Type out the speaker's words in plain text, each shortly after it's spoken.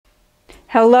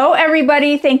Hello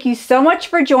everybody, thank you so much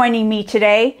for joining me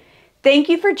today. Thank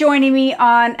you for joining me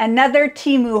on another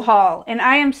Temu haul, and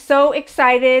I am so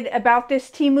excited about this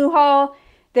Temu haul.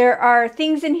 There are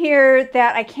things in here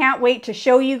that I can't wait to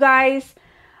show you guys.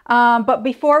 But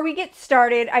before we get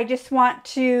started, I just want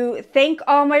to thank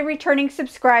all my returning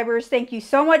subscribers. Thank you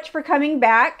so much for coming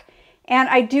back. And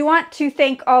I do want to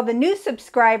thank all the new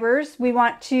subscribers. We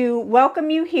want to welcome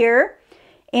you here.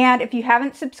 And if you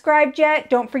haven't subscribed yet,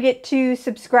 don't forget to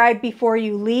subscribe before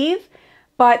you leave.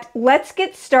 But let's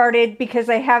get started because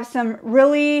I have some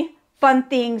really fun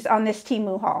things on this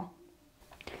Temu haul.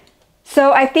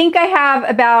 So I think I have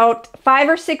about 5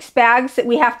 or 6 bags that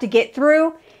we have to get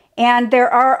through. And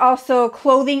there are also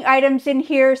clothing items in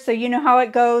here. So you know how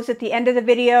it goes at the end of the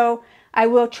video. I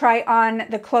will try on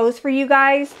the clothes for you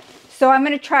guys. So I'm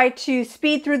going to try to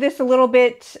speed through this a little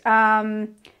bit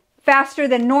faster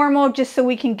than normal, just so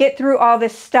we can get through all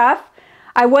this stuff.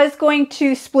 I was going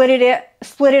to split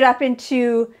it up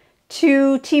into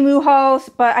 2 Temu hauls,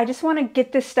 but I just want to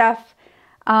get this stuff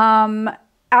out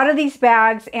of these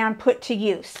bags and put to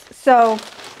use. So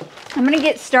I'm going to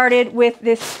get started with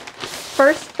this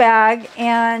first bag,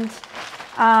 and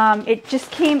it just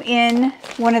came in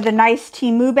one of the nice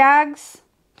Temu bags,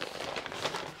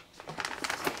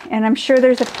 and I'm sure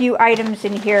there's a few items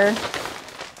in here.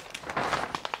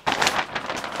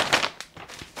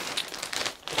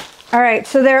 All right,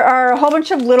 so there are a whole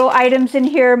bunch of little items in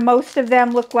here. Most of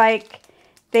them look like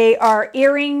they are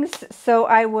earrings, so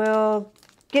I will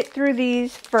get through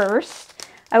these first.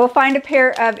 I will find a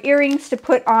pair of earrings to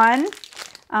put on,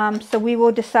 so we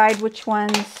will decide which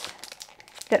ones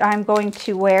that I'm going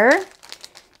to wear.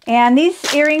 And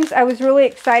these earrings I was really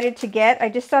excited to get. I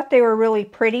just thought they were really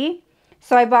pretty,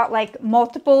 so I bought like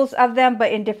multiples of them,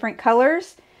 but in different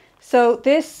colors. So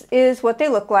this is what they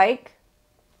look like.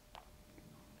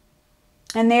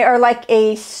 And they are like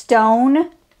a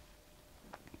stone,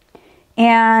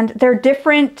 and they're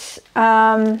different,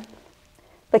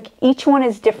 like each one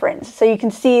is different. So you can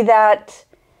see that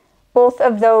both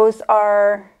of those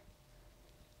are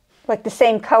like the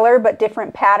same color, but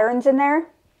different patterns in there.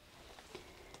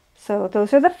 So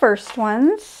those are the first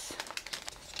ones.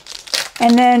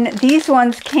 And then these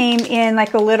ones came in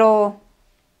like a little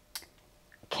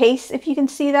case, if you can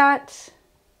see that.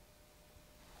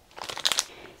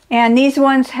 And these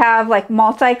ones have like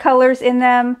multicolors in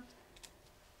them.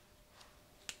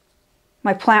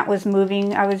 My plant was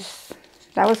moving. That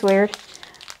was weird.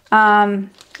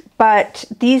 But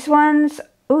these ones,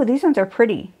 oh, these ones are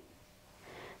pretty.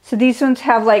 So these ones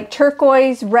have like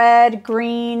turquoise, red,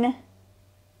 green,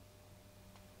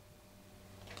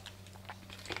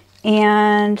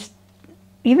 and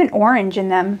even orange in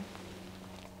them.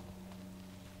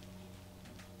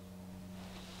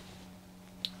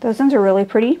 Those ones are really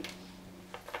pretty.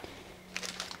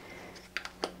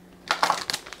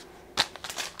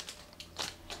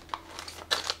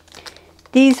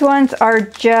 These ones are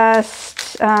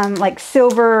just like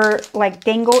silver, like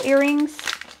dangle earrings,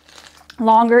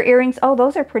 longer earrings. Oh,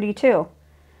 those are pretty too.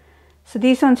 So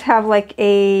these ones have like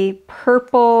a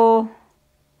purple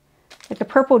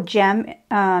gem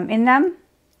in them.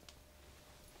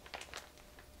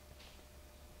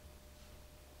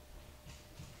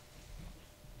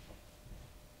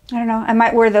 I don't know, I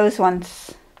might wear those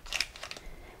ones.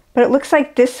 But it looks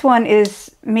like this one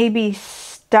is maybe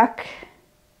stuck.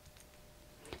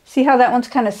 See how that one's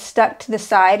kind of stuck to the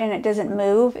side and it doesn't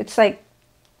move? It's like,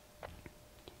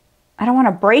 I don't want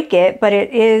to break it, but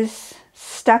it is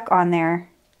stuck on there.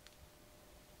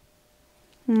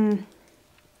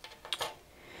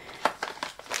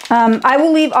 I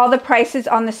will leave all the prices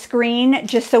on the screen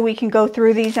just so we can go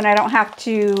through these and I don't have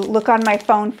to look on my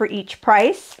phone for each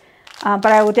price. But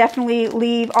I will definitely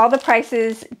leave all the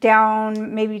prices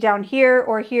down, maybe down here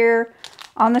or here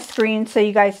on the screen, so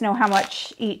you guys know how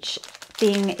much each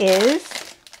thing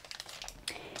is.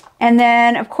 And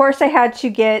then, of course, I had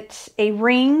to get a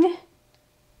ring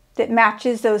that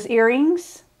matches those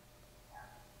earrings.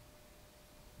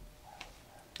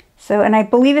 So, and I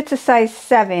believe it's a size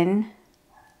 7.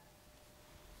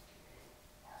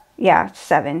 Yeah,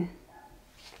 7.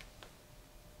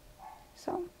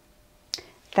 So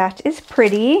that is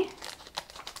pretty.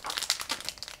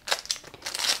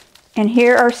 And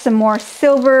here are some more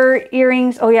silver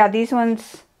earrings. Oh yeah, these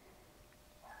ones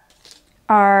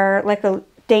are like a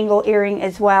dangle earring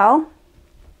as well.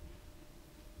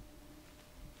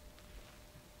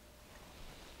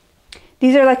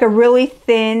 These are like a really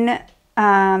thin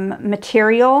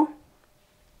material.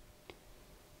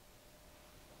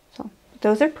 So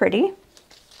those are pretty.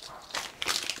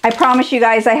 I promise you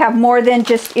guys I have more than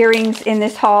just earrings in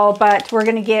this haul, but we're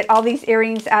going to get all these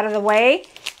earrings out of the way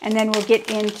and then we'll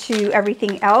get into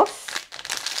everything else.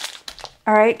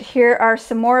 All right, here are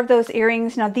some more of those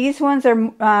earrings. Now these ones are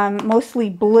mostly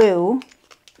blue,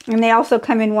 and they also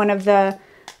come in one of the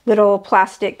little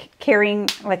plastic carrying,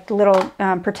 like little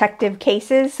protective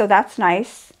cases, so that's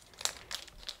nice.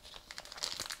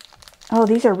 Oh,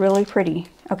 these are really pretty.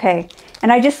 Okay,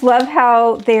 and I just love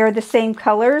how they're the same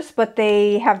colors, but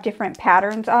they have different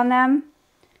patterns on them.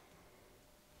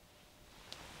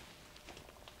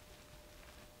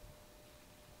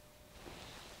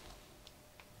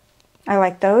 I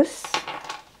like those.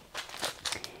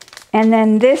 And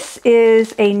then this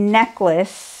is a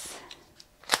necklace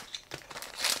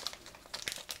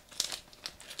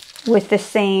with the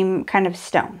same kind of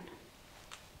stone.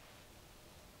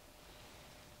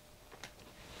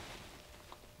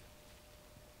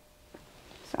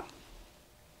 So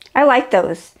I like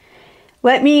those.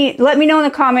 Let me know in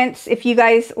the comments if you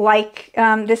guys like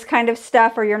this kind of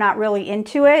stuff or you're not really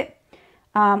into it.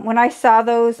 When I saw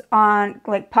those on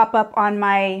pop up on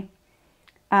my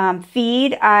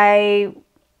feed, I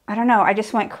don't know, I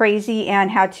just went crazy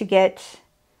and had to get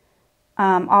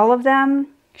all of them.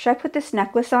 Should I put this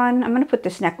necklace on? I'm going to put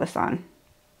this necklace on.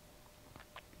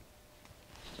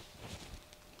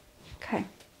 Okay,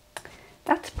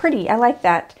 that's pretty. I like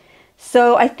that.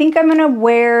 So I think I'm going to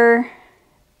wear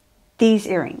these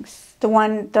earrings, the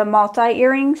multi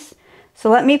earrings. So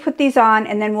let me put these on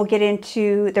and then we'll get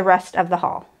into the rest of the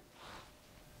haul.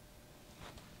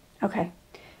 Okay,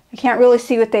 I can't really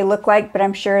see what they look like, but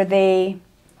I'm sure they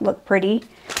look pretty.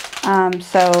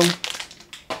 So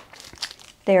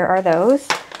there are those.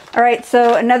 All right,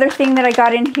 so another thing that I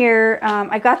got in here,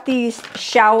 I got these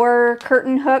shower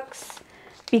curtain hooks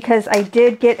because I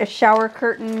did get a shower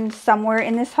curtain somewhere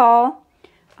in this haul,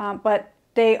 but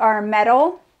they are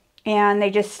metal. And they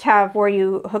just have where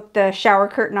you hook the shower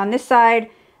curtain on this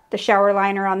side, the shower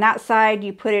liner on that side.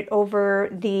 You put it over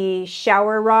the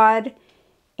shower rod,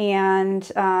 and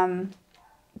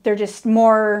they're just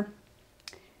more,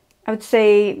 I would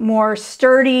say, more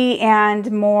sturdy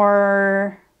and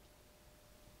more,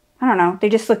 I don't know, they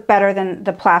just look better than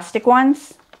the plastic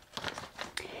ones.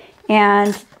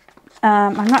 And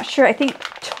I'm not sure, I think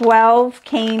 12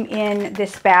 came in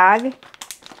this bag.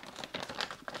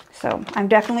 So I'm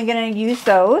definitely going to use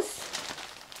those.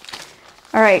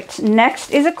 All right, next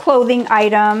is a clothing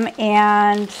item,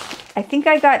 and I think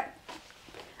I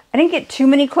didn't get too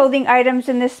many clothing items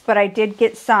in this, but I did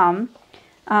get some.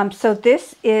 So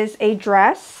this is a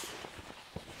dress,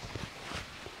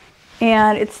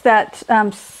 and it's that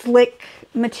slick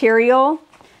material,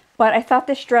 but I thought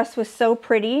this dress was so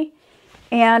pretty.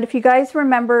 And if you guys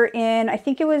remember I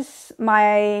think it was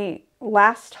my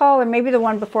last haul or maybe the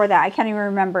one before that, I can't even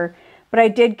remember, but I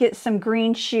did get some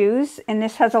green shoes, and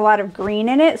this has a lot of green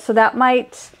in it, so that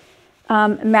might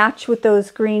match with those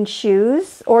green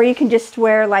shoes. Or you can just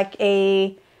wear like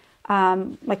a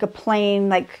plain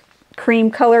like cream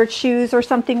colored shoes or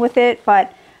something with it,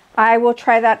 but I will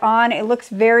try that on. It looks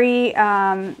very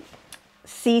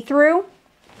see-through,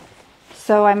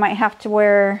 so I might have to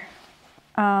wear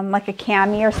like a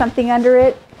cami or something under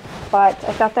it, but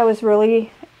I thought that was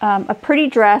really a pretty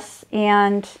dress,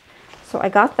 and so I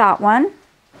got that one.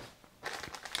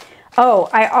 Oh,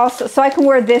 so I can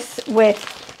wear this with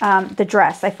the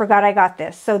dress. I forgot I got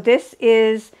this. So this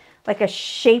is like a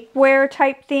shapewear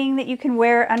type thing that you can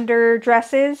wear under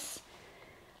dresses.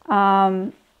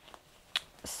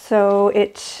 So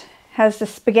it has the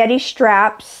spaghetti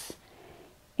straps,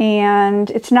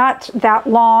 and it's not that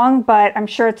long, but I'm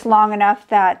sure it's long enough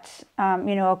that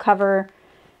you know, it'll cover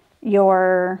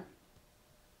your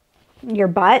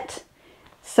butt.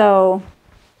 So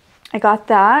I got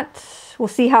that. We'll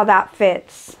see how that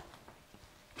fits.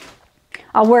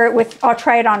 I'll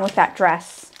try it on with that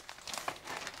dress.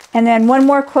 And then one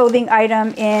more clothing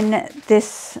item in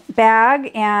this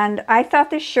bag, and I thought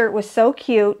this shirt was so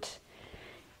cute,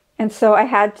 and so I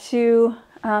had to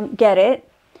get it.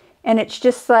 And it's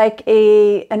just like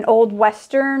an old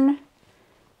Western.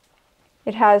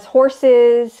 It has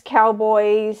horses,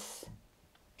 cowboys,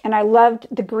 and I loved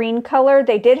the green color.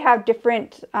 They did have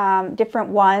different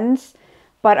ones,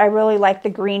 but I really like the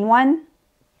green one.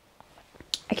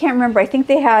 I can't remember. I think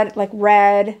they had like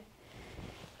red,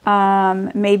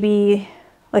 maybe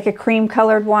like a cream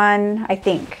colored one, I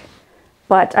think.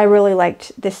 But I really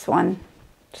liked this one.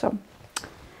 So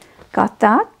got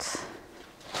that.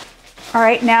 All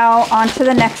right, now on to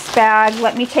the next bag.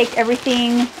 Let me take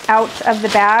everything out of the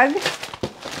bag.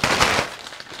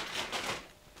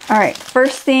 All right,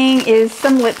 first thing is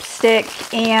some lipstick,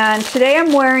 and today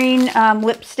I'm wearing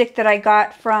lipstick that I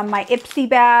got from my Ipsy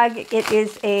bag. It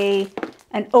is an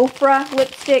Oprah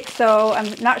lipstick, so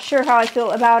I'm not sure how I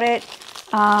feel about it,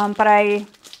 but I'm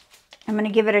going to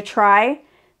give it a try.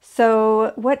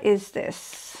 So what is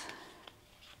this?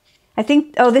 I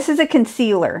think, oh, this is a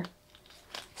concealer.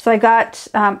 So I got,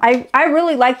 I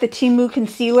really like the Temu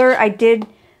concealer.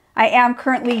 I am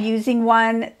currently using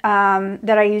one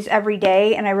that I use every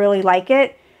day, and I really like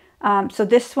it. So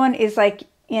this one is like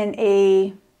in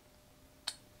a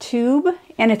tube,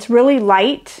 and it's really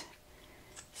light.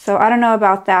 So I don't know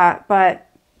about that, but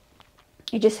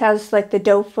it just has like the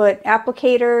doe foot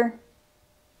applicator,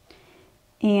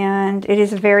 and it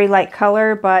is a very light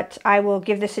color, but I will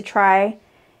give this a try,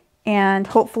 and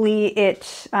hopefully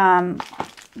it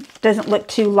doesn't look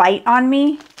too light on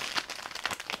me.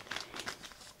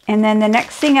 And then the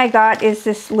next thing I got is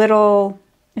this little,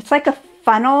 it's like a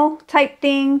funnel type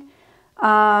thing,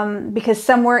 because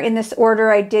somewhere in this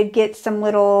order I did get some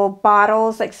little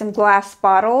bottles, like some glass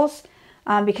bottles,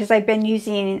 because I've been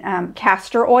using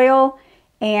castor oil,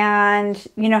 and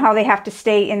you know how they have to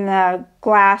stay in the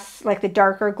glass, like the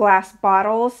darker glass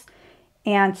bottles.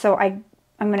 And so I'm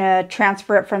going to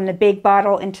transfer it from the big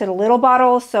bottle into the little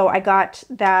bottle. So I got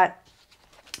that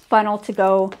funnel to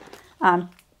go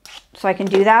so I can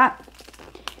do that.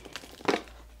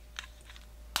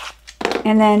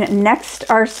 And then next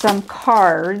are some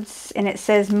cards, and it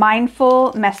says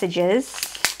mindful messages.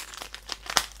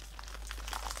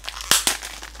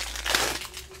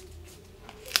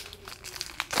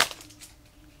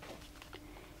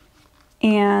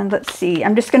 And let's see,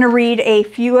 I'm just going to read a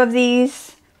few of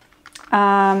these.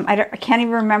 I can't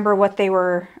even remember what they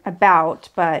were about,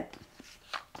 but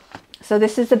so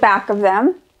this is the back of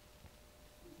them.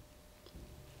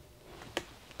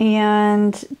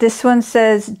 And this one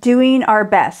says, doing our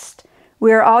best.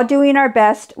 We are all doing our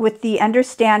best with the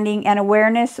understanding and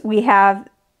awareness we have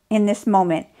in this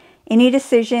moment. Any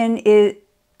decision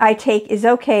I take is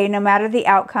okay, no matter the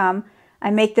outcome. I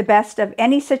make the best of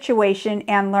any situation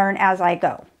and learn as I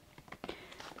go.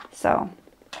 So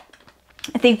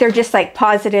I think they're just like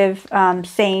positive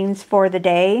sayings for the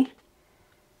day.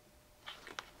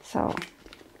 So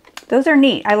those are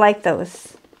neat. I like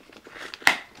those.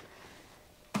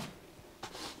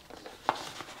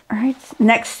 All right,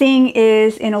 next thing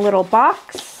is in a little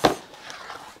box.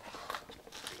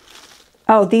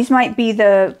 Oh, these might be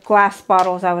the glass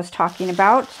bottles I was talking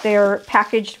about. They're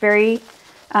packaged very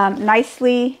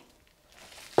nicely.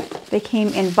 They came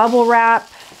in bubble wrap.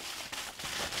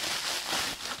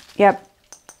 Yep.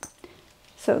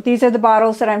 So these are the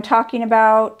bottles that I'm talking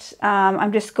about.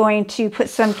 I'm just going to put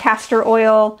some castor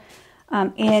oil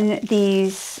in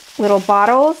these little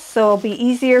bottles, so it'll be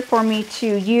easier for me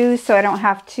to use, so I don't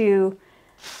have to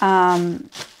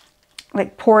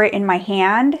like pour it in my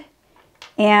hand.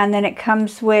 And then it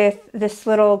comes with this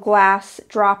little glass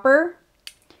dropper,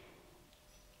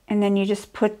 and then you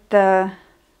just put the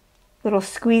little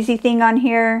squeezy thing on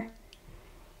here.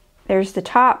 There's the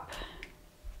top.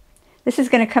 This is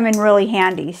going to come in really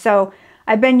handy. So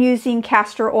I've been using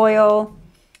castor oil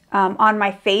on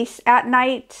my face at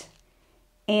night.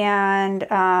 And,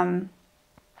 I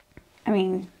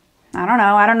mean, I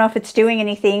don't know if it's doing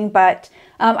anything, but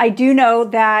I do know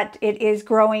that it is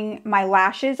growing my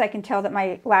lashes. I can tell that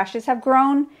my lashes have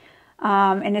grown.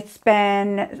 And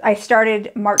I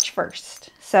started March 1st.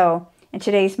 So, and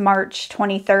today's March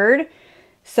 23rd.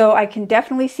 So I can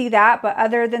definitely see that. But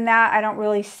other than that, I don't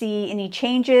really see any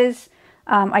changes.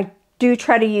 I do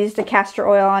try to use the castor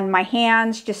oil on my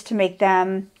hands just to make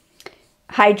them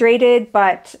hydrated,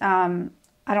 but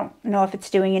I don't know if it's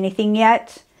doing anything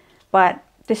yet, but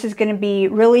this is going to be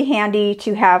really handy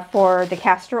to have for the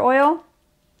castor oil.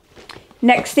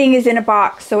 Next thing is in a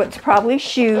box, so it's probably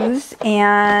shoes,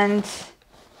 and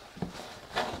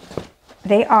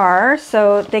they are.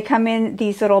 So they come in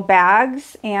these little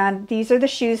bags, and these are the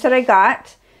shoes that I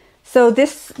got. So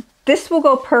this will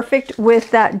go perfect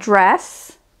with that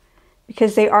dress,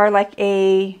 because they are like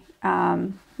a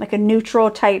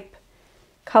neutral type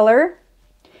color.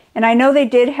 And I know they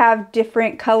did have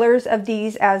different colors of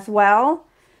these as well.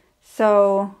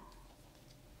 So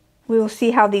we will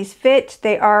see how these fit.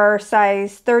 They are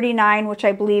size 39, which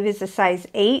I believe is a size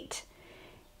 8.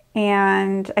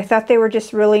 And I thought they were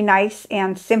just really nice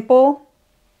and simple.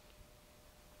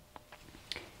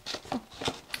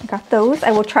 I got those.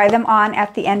 I will try them on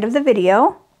at the end of the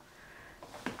video.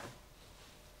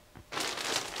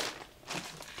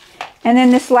 And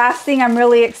then this last thing I'm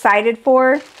really excited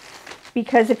for,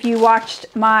 because if you watched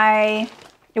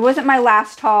it wasn't my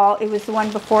last haul, it was the one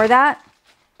before that.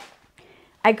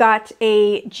 I got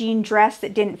a jean dress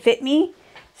that didn't fit me.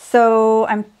 So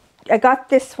I got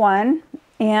this one,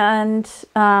 and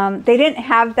they didn't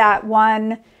have that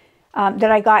one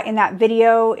that I got in that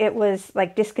video. It was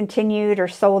like discontinued or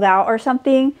sold out or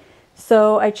something.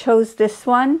 So I chose this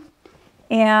one,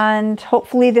 and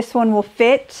hopefully this one will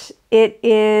fit. It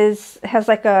has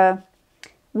like a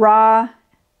raw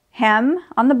hem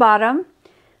on the bottom,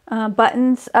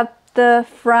 buttons up the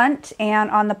front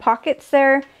and on the pockets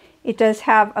there. It does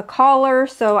have a collar,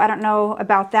 so I don't know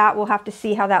about that. We'll have to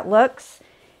see how that looks.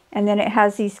 And then it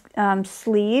has these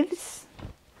sleeves.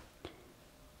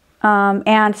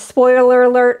 And spoiler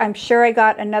alert, I'm sure I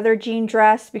got another jean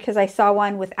dress because I saw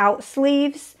one without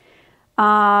sleeves. So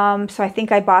I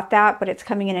think I bought that, but it's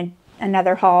coming in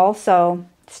another haul, so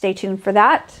stay tuned for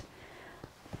that.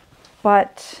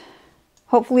 But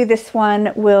hopefully this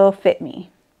one will fit me.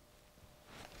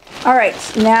 All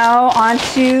right, now on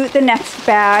to the next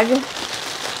bag.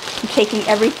 I'm taking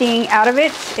everything out of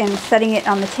it and setting it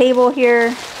on the table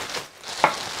here.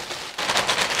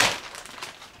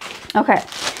 Okay,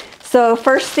 so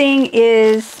first thing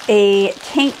is a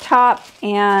tank top,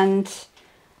 and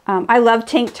I love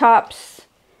tank tops,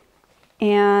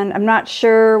 and I'm not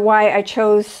sure why I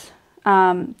chose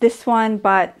this one,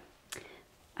 but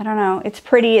I don't know. It's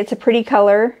pretty. It's a pretty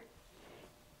color.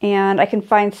 And I can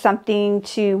find something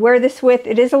to wear this with.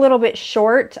 It is a little bit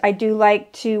short. I do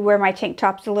like to wear my tank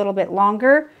tops a little bit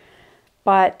longer,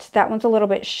 but that one's a little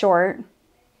bit short.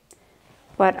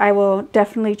 But I will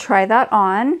definitely try that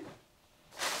on.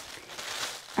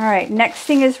 All right, next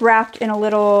thing is wrapped in a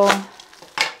little,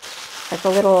 like a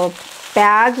little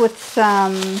bag with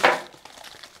some,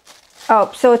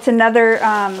 oh, so it's another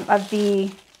of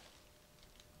the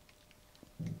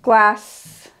glass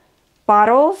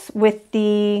bottles with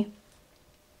the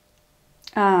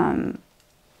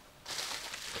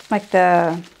like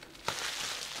the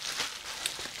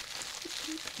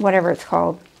whatever it's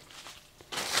called,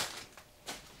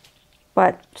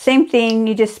 but same thing.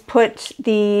 You just put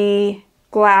the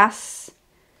glass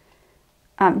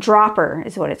dropper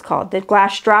is what it's called, the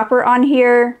glass dropper on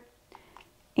here,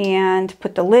 and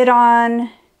put the lid on,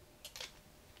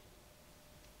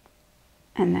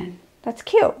 and then that's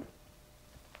cute.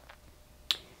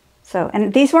 So,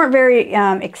 and these weren't very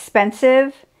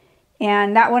expensive,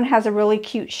 and that one has a really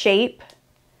cute shape.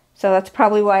 So that's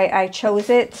probably why I chose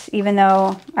it, even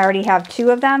though I already have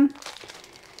two of them.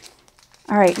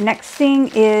 All right, next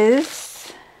thing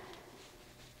is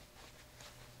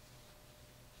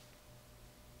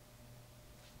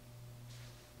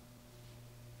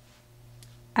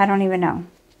I don't even know.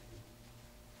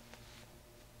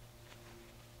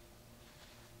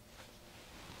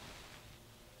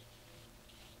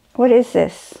 What is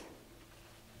this?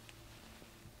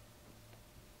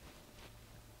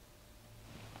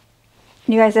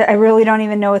 You guys, I really don't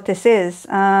even know what this is. It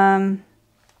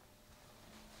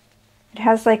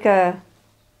has like a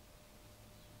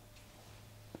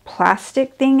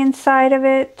plastic thing inside of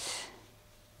it.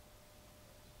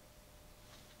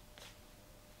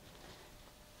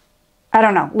 I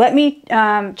don't know. Let me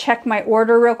check my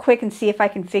order real quick and see if I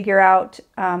can figure out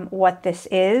what this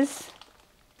is.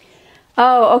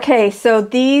 Oh, okay. So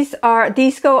these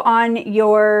go on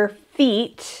your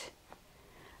feet.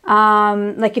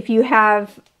 Like if you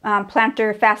have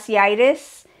plantar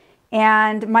fasciitis,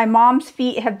 and my mom's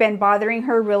feet have been bothering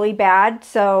her really bad.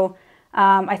 So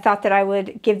I thought that I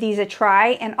would give these a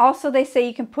try. And also they say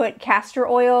you can put castor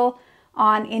oil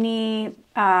on any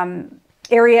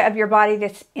area of your body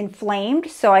that's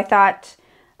inflamed. So I thought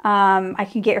I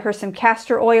can get her some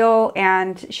castor oil,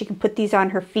 and she can put these on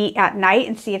her feet at night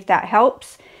and see if that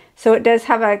helps. So it does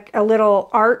have a little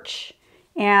arch,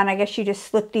 and I guess you just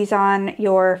slip these on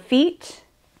your feet,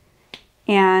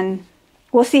 and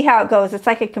we'll see how it goes. It's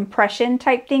like a compression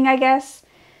type thing, I guess.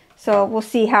 So we'll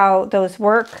see how those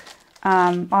work.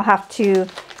 I'll have to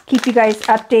keep you guys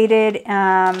updated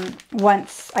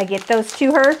once I get those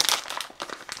to her.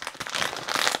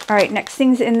 All right, next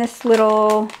thing's in this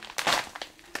little...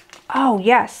 Oh,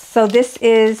 yes. So this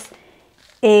is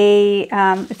a,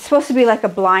 it's supposed to be like a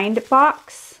blind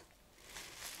box.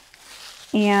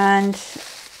 And,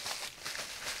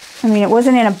 I mean, it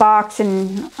wasn't in a box,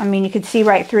 and, I mean, you could see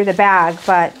right through the bag,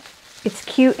 but it's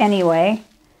cute anyway.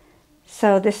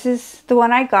 So this is the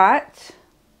one I got.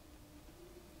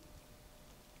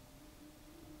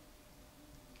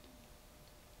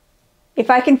 If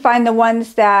I can find the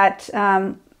ones that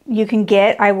you can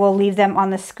get, I will leave them on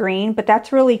the screen, but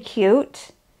that's really cute.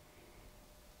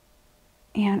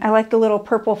 And I like the little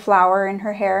purple flower in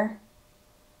her hair.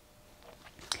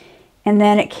 And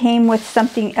then it came with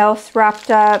something else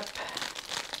wrapped up.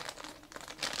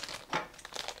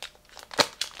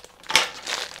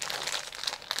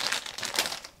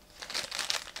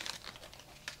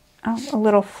 a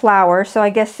little flower. So I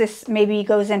guess this maybe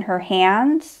goes in her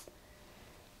hands.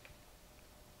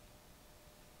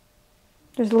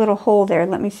 There's a little hole there.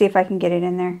 Let me see if I can get it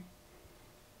in there.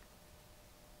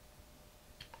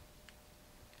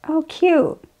 Oh,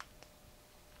 cute.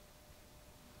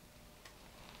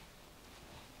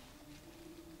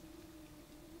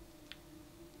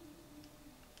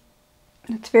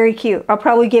 It's very cute. I'll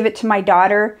probably give it to my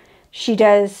daughter. She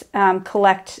does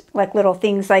collect like little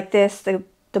things like this,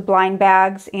 the blind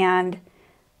bags, and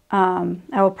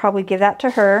I will probably give that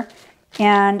to her.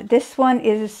 And this one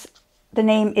is, the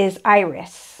name is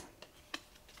Iris.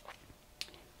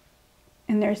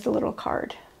 And there's the little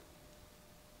card.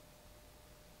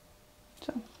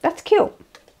 So that's cute.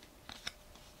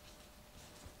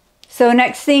 So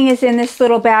next thing is in this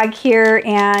little bag here,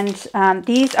 and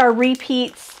these are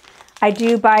repeats. I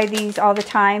do buy these all the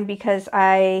time because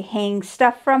I hang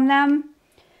stuff from them.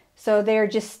 So they're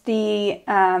just the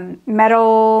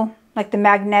metal, like the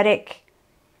magnetic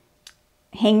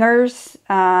hangers.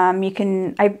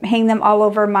 I hang them all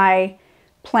over my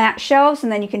plant shelves,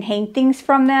 and then you can hang things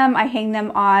from them. I hang them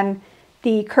on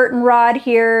the curtain rod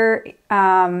here,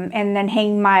 and then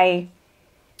hang my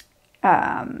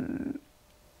sun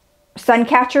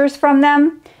catchers from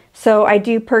them. So I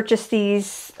do purchase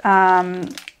these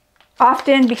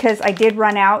often because I did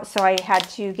run out, so I had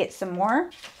to get some more.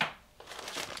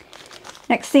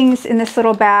 Next thing's in this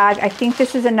little bag. I think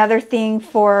this is another thing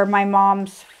for my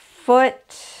mom's foot.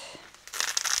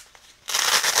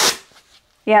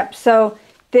 Yep, so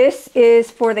this is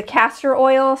for the castor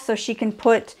oil, so she can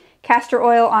put castor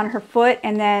oil on her foot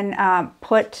and then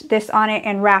put this on it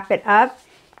and wrap it up,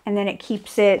 and then it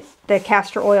keeps the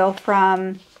castor oil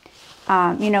from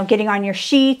you know, getting on your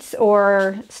sheets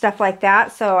or stuff like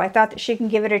that. So I thought that she can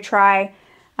give it a try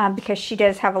because she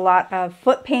does have a lot of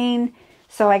foot pain.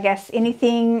 So I guess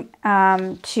anything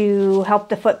to help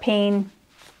the foot pain.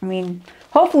 I mean,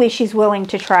 hopefully she's willing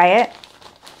to try it.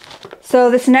 So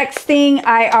this next thing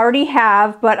I already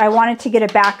have, but I wanted to get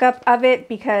a backup of it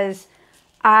because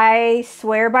I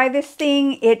swear by this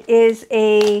thing. It is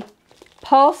a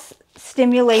pulse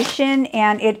stimulation,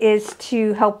 and it is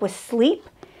to help with sleep.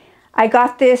 I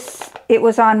got this, it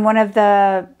was on one of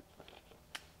the,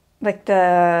 like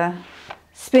the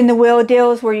spin the wheel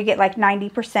deals where you get like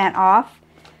 90% off.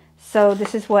 So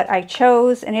this is what I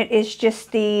chose, and it is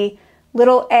just the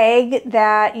little egg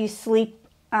that you sleep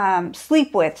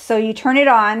with. So you turn it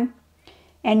on,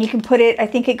 and you can put it, I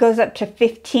think it goes up to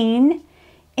 15,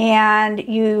 and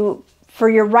you, for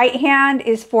your right hand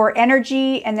is for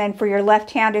energy, and then for your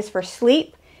left hand is for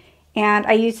sleep. And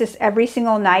I use this every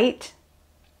single night.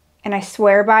 And I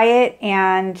swear by it,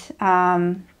 and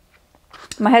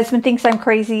my husband thinks I'm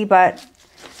crazy, but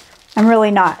I'm really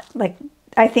not. Like,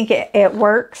 I think it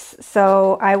works,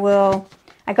 so I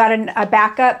got a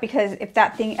backup because if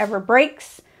that thing ever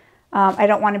breaks, I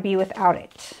don't want to be without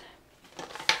it.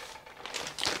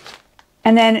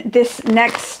 And then this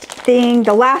next thing,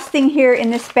 the last thing here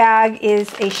in this bag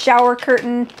is a shower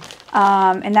curtain,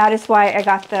 and that is why I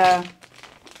got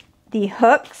the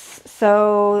hooks.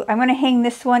 So I'm going to hang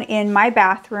this one in my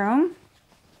bathroom,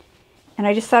 and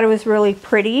I just thought it was really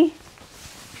pretty.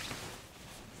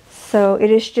 So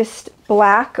it is just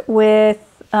black with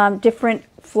different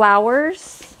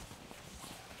flowers.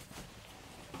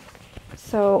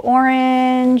 So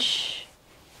orange,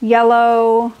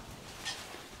 yellow,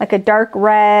 like a dark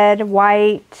red,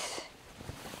 white.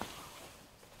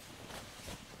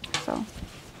 So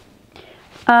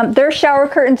their shower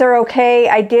curtains are okay.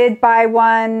 I did buy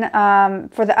one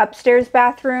for the upstairs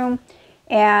bathroom,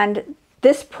 and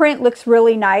this print looks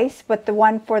really nice, but the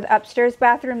one for the upstairs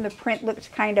bathroom, the print looks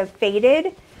kind of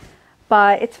faded,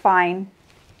 but it's fine.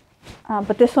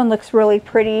 But this one looks really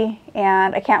pretty,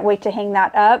 and I can't wait to hang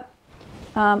that up.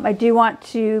 I do want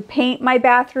to paint my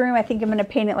bathroom. I think I'm going to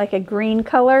paint it like a green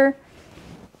color,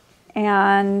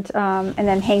 and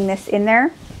then hang this in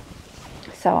there.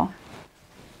 So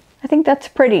I think that's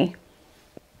pretty.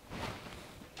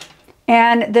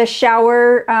 And the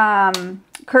shower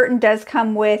curtain does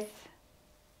come with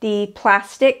the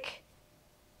plastic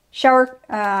shower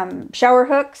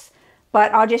hooks,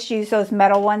 but I'll just use those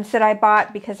metal ones that I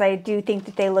bought because I do think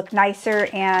that they look nicer,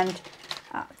 and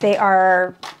they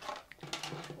are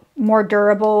more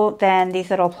durable than these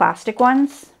little plastic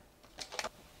ones.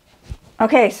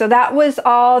 Okay, so that was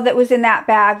all that was in that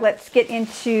bag. Let's get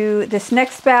into this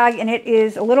next bag, and it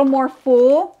is a little more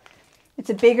full. It's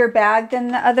a bigger bag than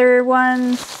the other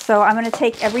ones, so I'm going to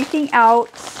take everything out.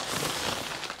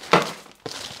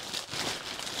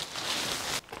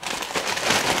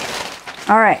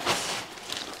 All right,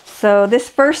 so this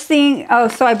first thing, oh,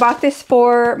 so I bought this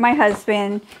for my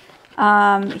husband.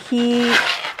 He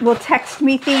will text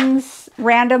me things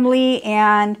randomly,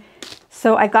 and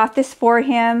so I got this for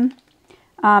him.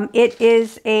 It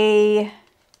is a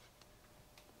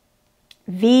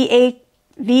VHF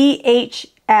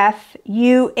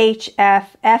UHF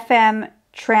FM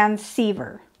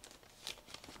transceiver.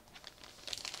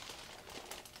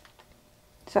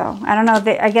 So I don't know,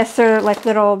 I guess they're like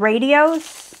little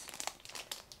radios.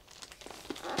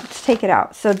 Let's take it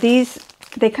out. So these,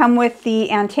 they come with the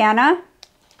antenna.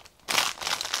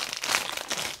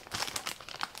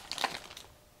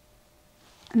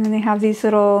 And then they have these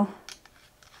little,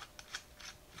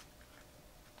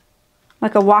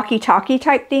 like a walkie-talkie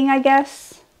type thing, I guess.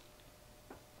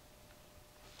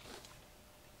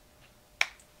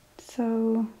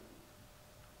 So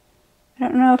I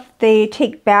don't know if they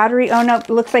take battery. Oh no, it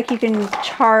looks like you can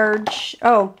charge.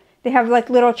 Oh, they have like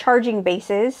little charging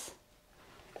bases.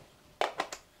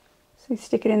 So you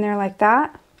stick it in there like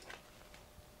that.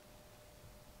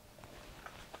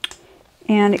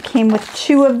 And it came with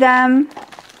 2 of them.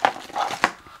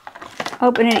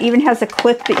 Oh, and it even has a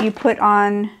clip that you put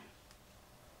on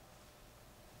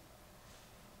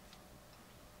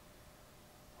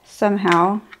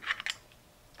somehow.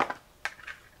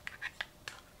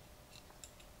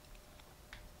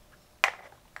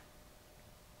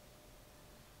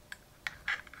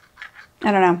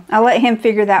 I don't know. I'll let him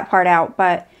figure that part out,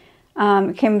 but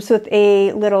it comes with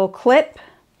a little clip,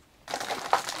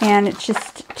 and it's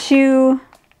just 2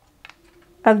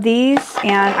 of these,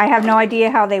 and I have no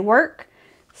idea how they work,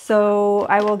 so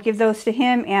I will give those to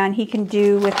him, and he can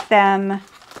do with them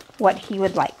what he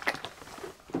would like.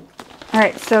 All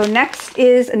right, so next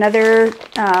is another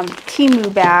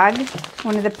Temu bag,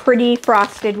 one of the pretty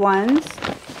frosted ones.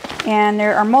 And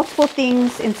there are multiple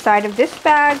things inside of this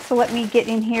bag, so let me get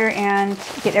in here and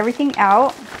get everything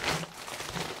out.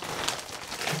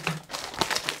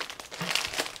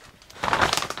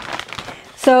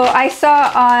 So I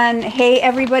saw on Hey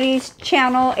Everybody's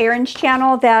channel, Erin's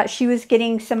channel, that she was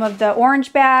getting some of the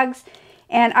orange bags.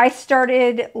 And I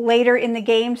started later in the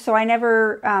game, so I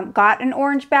never got an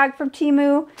orange bag from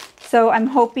Temu. So I'm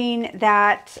hoping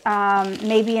that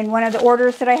maybe in one of the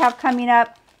orders that I have coming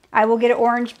up, I will get an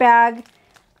orange bag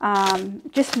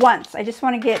just once. I just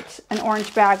want to get an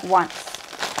orange bag once.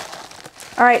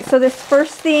 All right, so this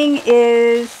first thing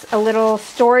is a little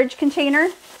storage container.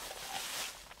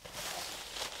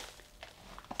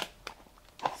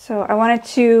 So I wanted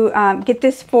to get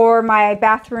this for my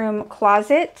bathroom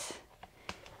closet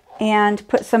and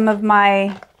put some of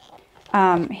my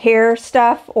hair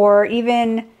stuff, or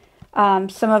even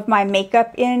some of my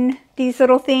makeup in these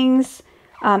little things.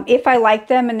 If I like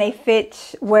them and they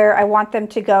fit where I want them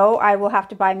to go, I will have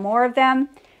to buy more of them.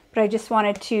 But I just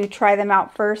wanted to try them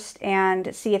out first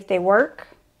and see if they work.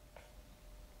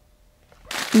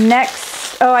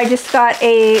 Next, oh, I just got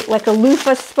like a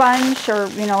loofah sponge, or,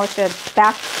 you know, like a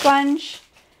bath sponge.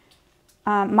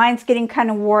 Mine's getting kind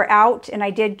of wore out, and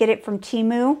I did get it from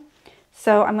Temu.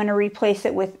 So I'm going to replace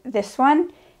it with this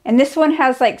one. And this one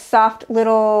has like soft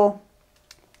little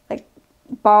like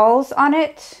balls on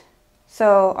it.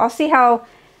 So I'll see how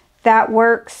that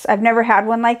works. I've never had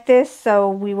one like this, so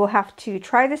we will have to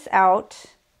try this out.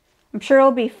 I'm sure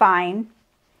it'll be fine,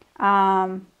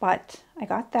 but I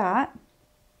got that.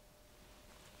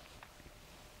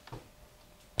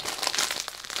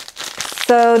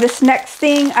 So this next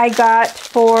thing I got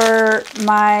for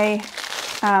my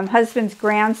husband's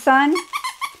grandson.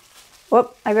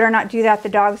 Whoop, I better not do that. The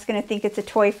dog's going to think it's a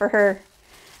toy for her.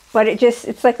 But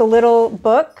it's like a little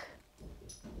book.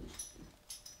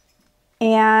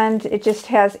 And it just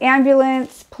has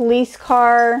ambulance, police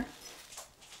car,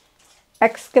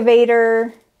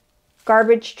 excavator,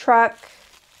 garbage truck,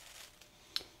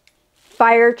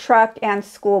 fire truck, and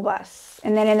school bus.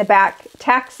 And then in the back,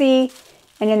 taxi.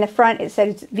 And in the front, it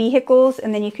says vehicles.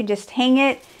 And then you can just hang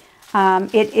it.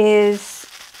 It is,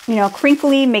 you know,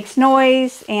 crinkly, makes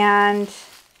noise. And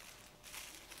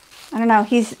I don't know,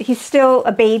 he's still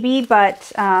a baby,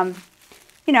 but,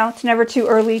 you know, it's never too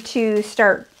early to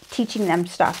start teaching them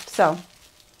stuff. So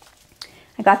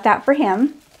I got that for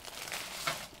him.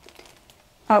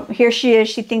 Oh, here she is.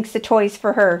 She thinks the toy's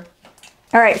for her.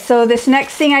 All right, so this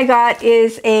next thing I got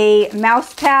is a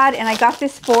mouse pad, and I got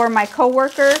this for my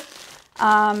coworker.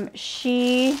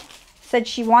 She said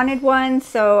she wanted one,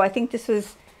 so I think this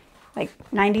was like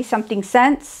 90-something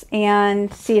cents,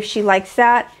 and see if she likes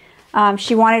that.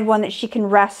 She wanted one that she can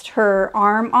rest her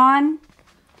arm on.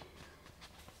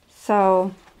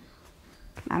 So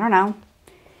I don't know.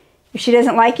 If she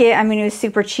doesn't like it, I mean, it was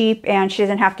super cheap and she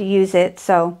doesn't have to use it.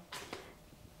 So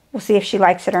we'll see if she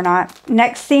likes it or not.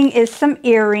 Next thing is some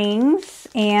earrings,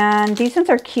 and these ones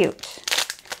are cute.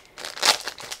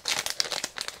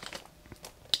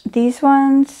 These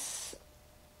ones,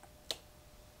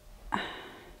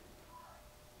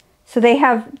 so they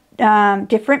have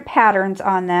different patterns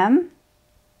on them,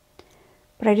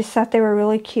 but I just thought they were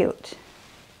really cute.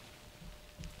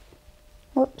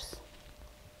 Whoops.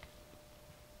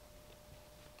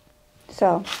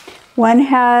 So one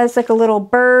has like a little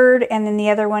bird, and then the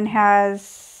other one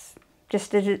has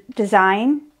just a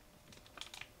design.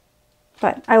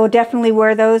 But I will definitely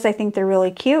wear those. I think they're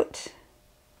really cute.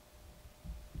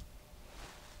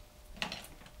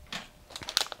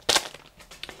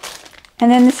 And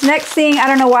then this next thing, I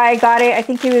don't know why I got it. I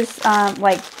think it was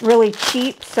like really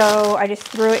cheap, so I just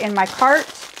threw it in my cart.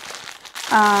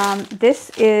 This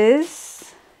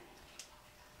is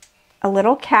a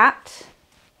little cat.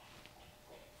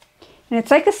 And it's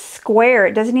like a square.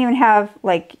 It doesn't even have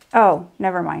like, oh,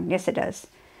 never mind. Yes, it does.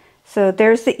 So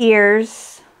there's the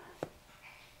ears.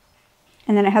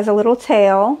 And then it has a little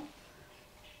tail.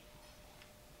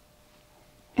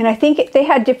 And I think they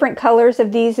had different colors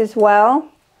of these as well.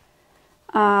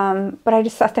 But I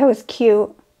just thought that was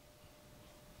cute.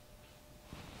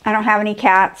 I don't have any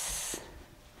cats,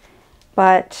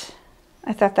 but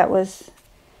I thought that was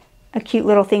a cute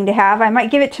little thing to have. I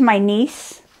might give it to my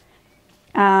niece.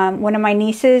 One of my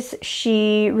nieces,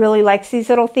 she really likes these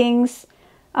little things.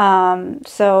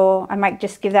 So I might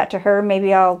just give that to her.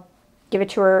 Maybe I'll give it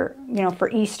to her, you know, for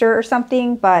Easter or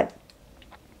something, but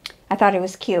I thought it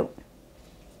was cute.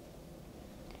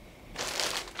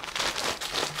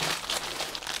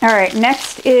 All right,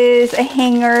 next is a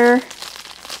hanger,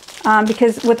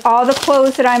 because with all the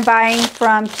clothes that I'm buying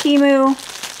from Temu,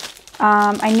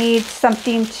 I need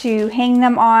something to hang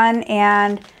them on,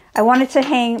 and I wanted to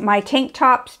hang my tank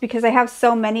tops because I have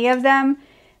so many of them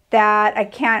that I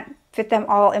can't fit them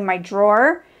all in my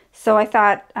drawer. So I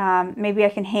thought maybe I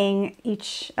can hang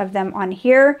each of them on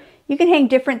here. You can hang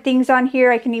different things on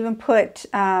here. I can even put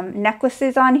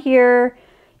necklaces on here.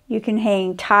 You can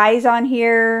hang ties on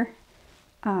here.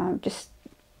 Just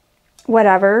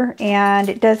whatever. And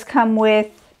it does come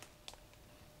with,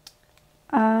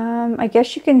 I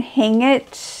guess you can hang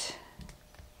it.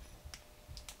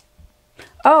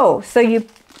 Oh, so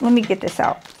let me get this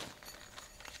out.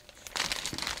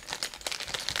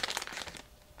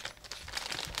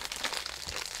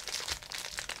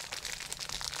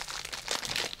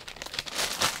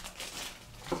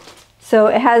 So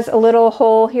it has a little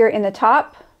hole here in the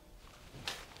top.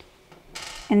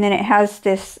 And then it has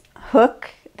this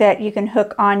hook that you can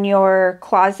hook on your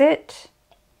closet.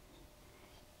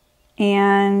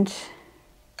 And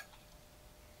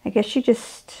I guess you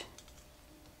just...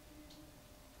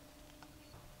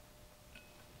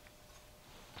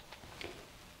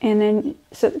 And then,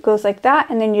 so it goes like that.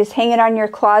 And then you just hang it on your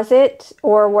closet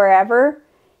or wherever.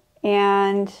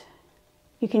 And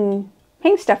you can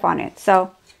hang stuff on it.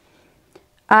 So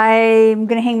I'm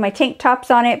going to hang my tank tops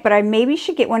on it. But I maybe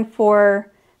should get one for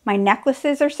my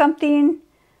necklaces or something.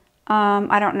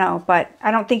 I don't know, but I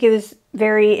don't think it was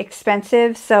very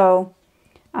expensive, so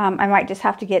I might just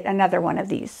have to get another one of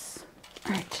these.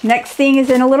 All right, next thing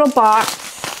is in a little box.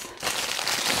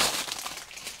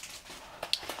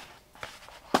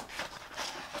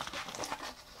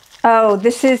 Oh,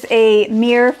 this is a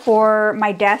mirror for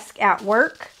my desk at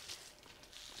work.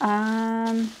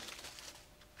 So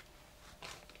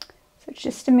it's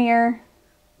just a mirror.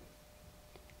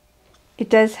 It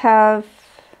does have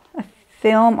a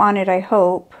film on it, I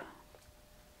hope.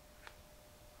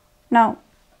 No,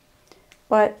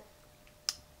 but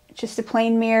it's just a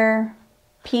plain mirror,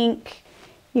 pink.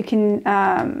 You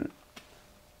can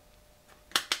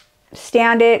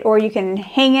stand it or you can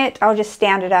hang it. I'll just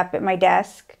stand it up at my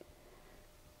desk.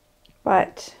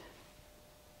 But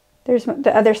there's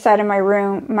the other side of my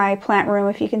room, my plant room,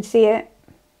 if you can see it.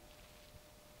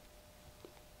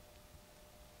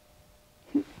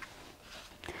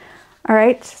 All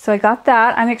right, so I got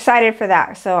that. I'm excited for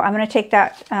that. So I'm going to take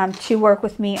that to work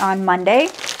with me on Monday.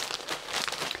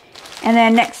 And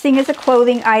then next thing is a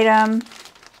clothing item.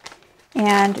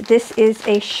 And this is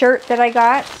a shirt that I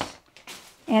got.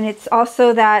 And it's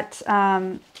also that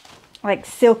like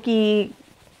silky,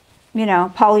 you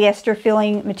know, polyester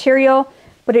feeling material.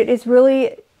 But it is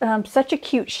really such a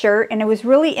cute shirt. And it was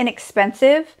really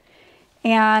inexpensive.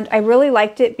 And I really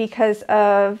liked it because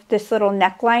of this little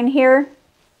neckline here.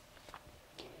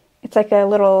 It's like a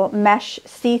little mesh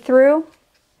see-through.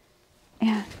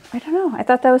 And I don't know, I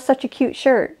thought that was such a cute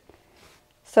shirt.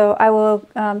 So I will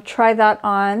try that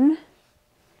on. You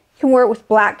can wear it with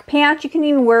black pants. You can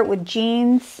even wear it with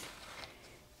jeans.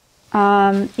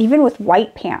 even with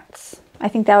white pants. I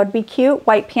think that would be cute.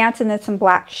 White pants and then some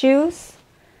black shoes.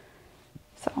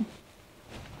 So,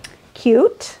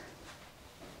 cute.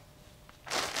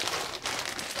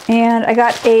 And I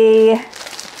got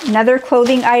another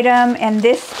clothing item, and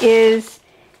this is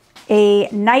a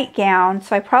nightgown.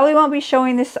 So I probably won't be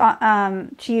showing this to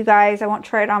you guys. I won't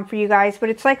try it on for you guys, but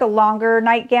it's like a longer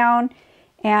nightgown.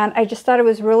 And I just thought it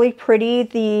was really pretty.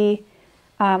 The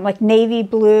like navy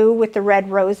blue with the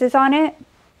red roses on it.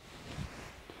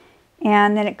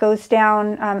 And then it goes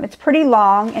down, it's pretty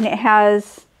long, and it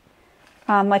has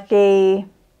like a,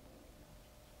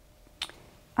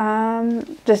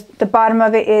 just the bottom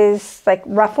of it is like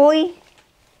ruffly.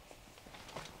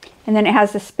 And then it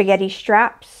has the spaghetti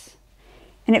straps.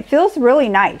 And it feels really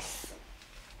nice.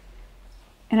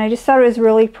 And I just thought it was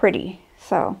really pretty.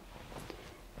 So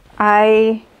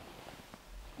I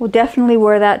will definitely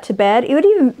wear that to bed. It would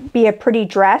even be a pretty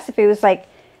dress if it was like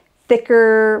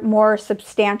thicker, more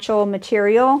substantial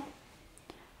material.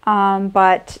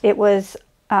 But it was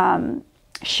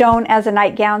shown as a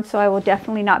nightgown, so I will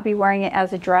definitely not be wearing it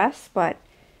as a dress. But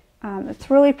it's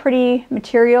really pretty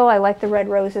material. I like the red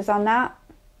roses on that.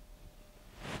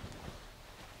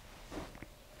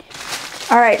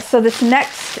 All right, so this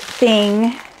next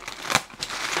thing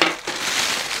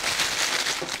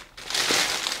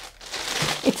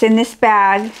it's in this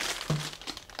bag,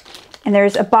 and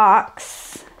there's a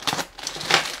box.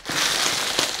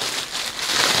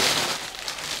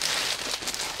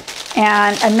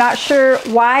 And I'm not sure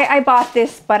why I bought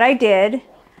this, but I did.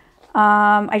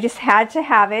 I just had to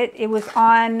have it. It was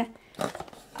on, it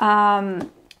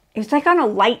was like on a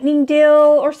lightning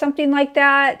deal or something like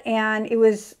that. And it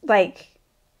was like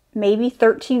maybe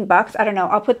 13 bucks. I don't know.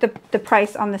 I'll put the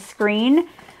price on the screen.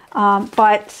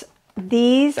 But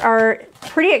these are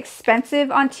pretty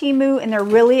expensive on Temu, and they're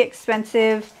really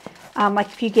expensive like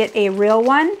if you get a real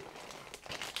one.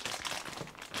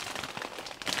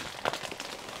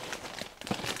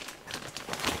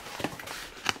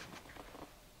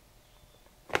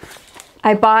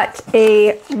 I bought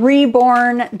a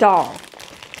reborn doll,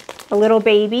 a little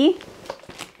baby,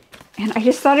 and I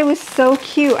just thought it was so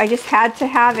cute. I just had to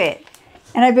have it.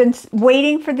 And I've been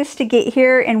waiting for this to get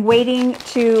here and waiting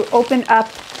to open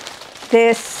up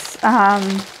this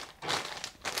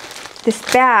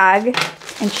this bag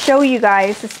and show you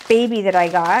guys this baby that I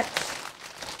got.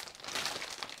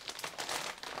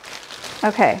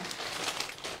 Okay.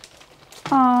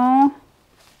 Oh.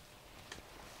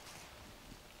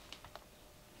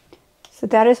 So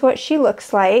that is what she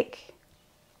looks like.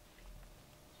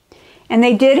 And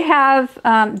they did have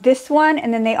this one,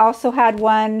 and then they also had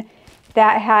one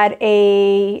that had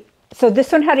a, so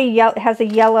this one had has a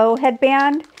yellow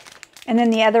headband, and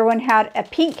then the other one had a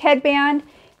pink headband,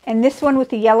 and this one with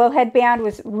the yellow headband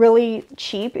was really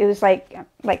cheap. It was like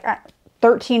 $13,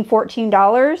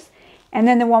 $14, and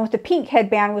then the one with the pink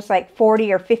headband was like $40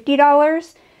 or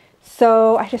 $50.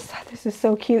 So I just thought this was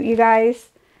so cute, you guys.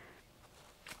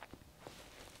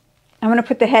 I'm going to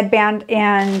put the headband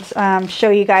and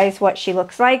show you guys what she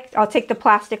looks like. I'll take the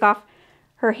plastic off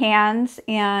her hands,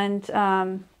 and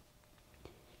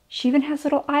she even has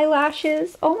little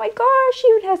eyelashes. Oh my gosh, she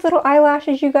even has little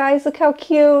eyelashes, you guys. Look how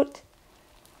cute.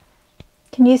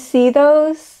 Can you see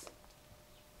those?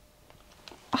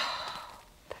 Oh,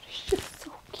 that is just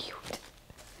so cute.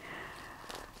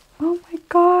 Oh my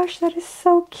gosh, that is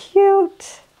so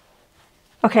cute.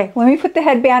 Okay, let me put the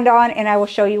headband on and I will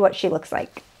show you what she looks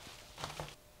like.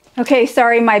 Okay,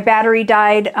 sorry, my battery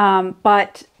died,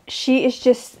 but she is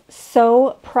just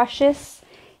so precious.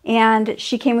 And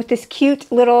she came with this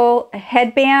cute little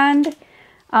headband.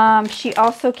 She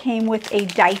also came with a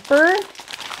diaper.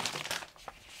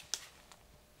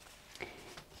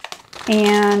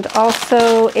 And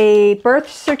also a birth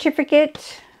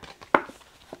certificate. So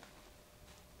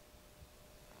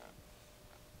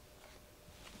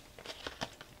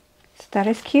that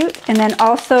is cute. And then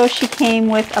also she came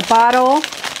with a bottle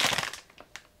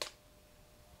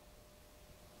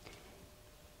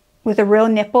with a real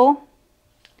nipple.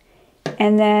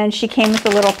 And then she came with a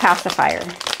little pacifier.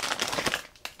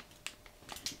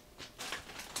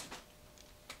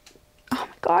 Oh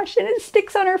my gosh, and it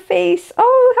sticks on her face.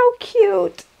 Oh, how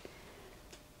cute.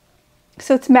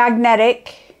 So it's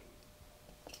magnetic.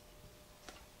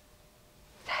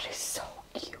 That is so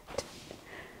cute.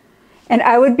 And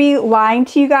I would be lying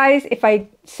to you guys if I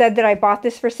said that I bought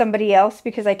this for somebody else,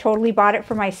 because I totally bought it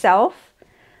for myself.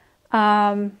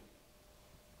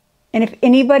 And if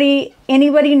anybody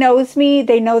knows me,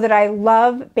 they know that I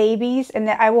love babies and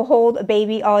that I will hold a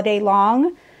baby all day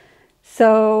long.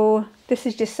 So this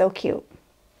is just so cute.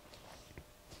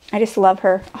 I just love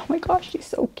her. Oh my gosh, she's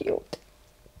so cute.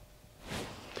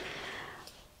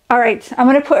 All right, I'm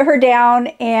going to put her down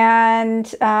and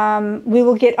we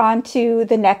will get on to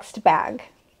the next bag.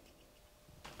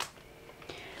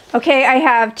 Okay, I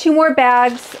have 2 more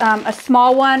bags, a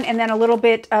small one and then a little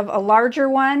bit of a larger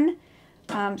one.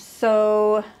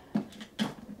 So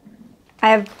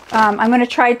I'm going to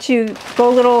try to go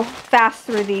a little fast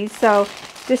through these. So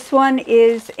this one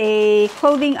is a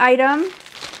clothing item.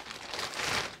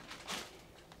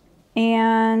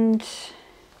 And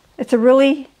it's a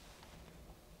really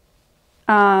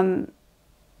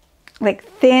like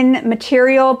thin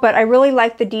material, but I really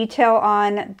like the detail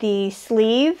on the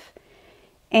sleeve.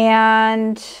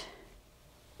 And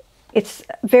it's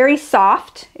very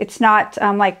soft. It's not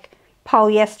like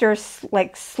polyester,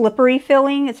 like slippery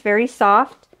feeling. It's very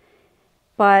soft,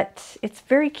 but it's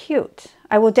very cute.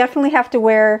 I will definitely have to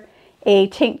wear a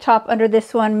tank top under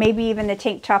this one, maybe even the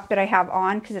tank top that I have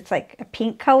on, because it's like a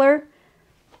pink color.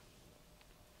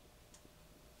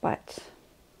 But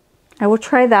I will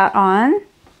try that on.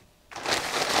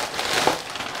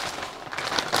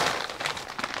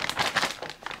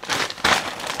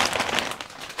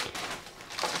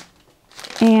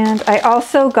 And I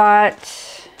also got,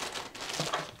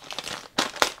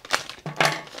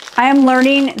 I am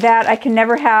learning that I can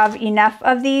never have enough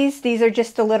of these. These are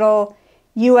just the little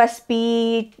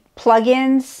USB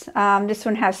plug-ins. This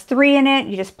one has 3 in it.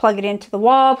 You just plug it into the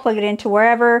wall, plug it into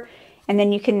wherever, and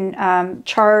then you can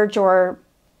charge or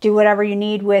do whatever you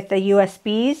need with the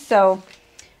USBs. So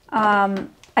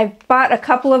I've bought a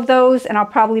couple of those and I'll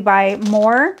probably buy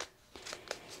more.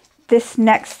 This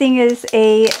next thing is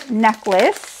a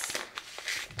necklace.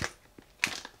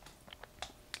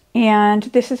 And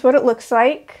this is what it looks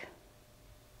like.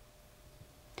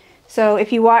 So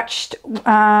if you watched,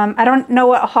 I don't know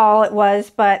what haul it was,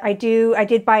 but I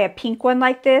did buy a pink one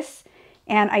like this,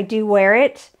 and I do wear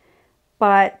it.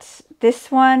 But this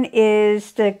one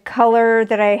is the color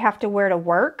that I have to wear to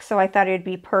work, so I thought it would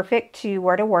be perfect to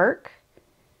wear to work.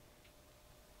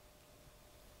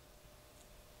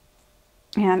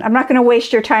 And I'm not going to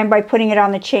waste your time by putting it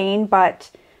on the chain, but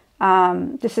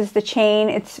this is the chain.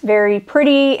 It's very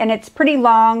pretty and it's pretty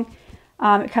long.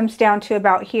 It comes down to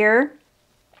about here.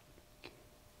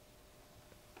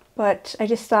 But I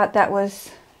just thought that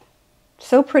was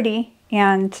so pretty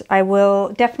and I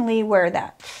will definitely wear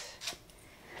that.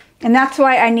 And that's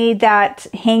why I need that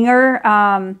hanger.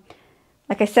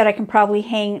 Like I said, I can probably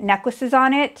hang necklaces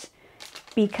on it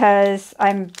because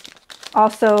I'm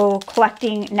also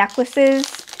collecting necklaces.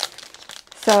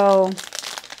 So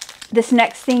this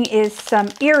next thing is some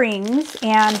earrings,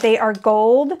 and they are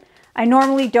gold. I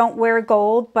normally don't wear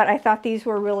gold, but I thought these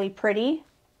were really pretty.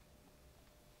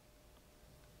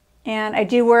 And I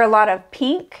do wear a lot of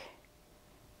pink,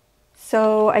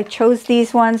 so I chose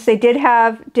these ones. They did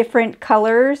have different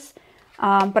colors,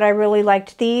 but I really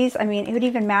liked these. I mean, it would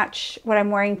even match what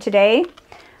I'm wearing today.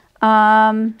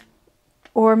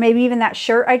 Or maybe even that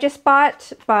shirt I just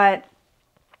bought, but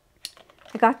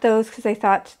I got those because I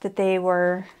thought that they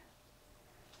were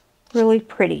really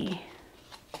pretty.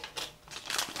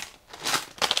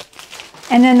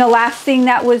 And then the last thing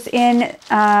that was in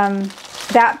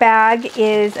that bag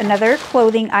is another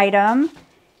clothing item.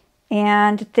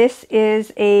 And this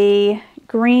is a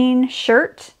green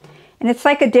shirt. And it's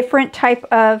like a different type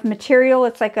of material.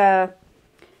 It's like a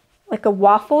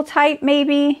waffle type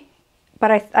maybe.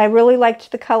 But I really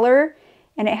liked the color,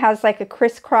 and it has like a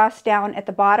crisscross down at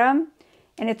the bottom,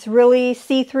 and it's really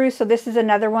see-through. So this is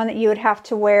another one that you would have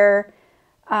to wear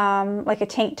like a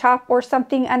tank top or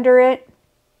something under it,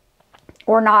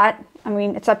 or not. I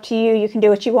mean, it's up to you. You can do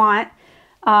what you want.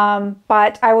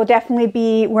 But I will definitely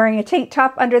be wearing a tank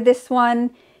top under this one.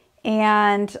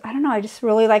 And I don't know, I just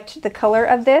really liked the color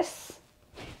of this.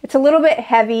 It's a little bit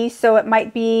heavy, so it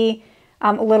might be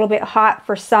a little bit hot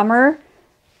for summer.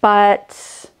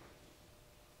 But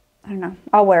I don't know,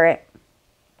 I'll wear it.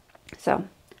 So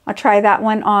I'll try that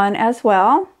one on as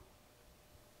well.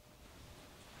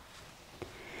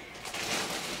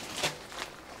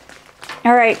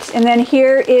 All right, and then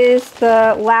here is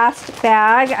the last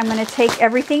bag. I'm going to take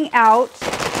everything out.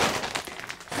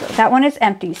 So that one is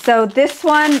empty. So this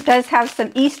one does have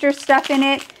some Easter stuff in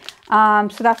it.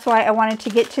 So that's why I wanted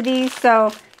to get to these.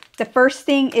 So the first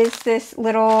thing is this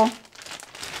little...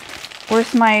 Where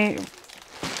is my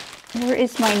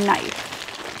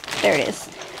knife? There it is.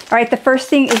 All right, the first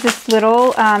thing is this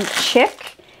little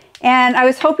chick. And I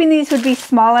was hoping these would be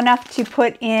small enough to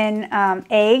put in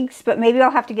eggs, but maybe I'll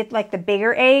have to get like the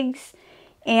bigger eggs.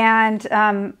 And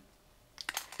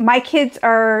my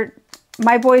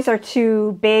boys are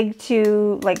too big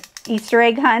to like Easter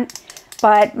egg hunt.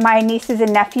 but my nieces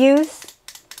and nephews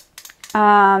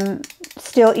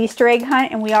still Easter egg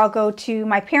hunt, and we all go to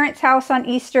my parents' house on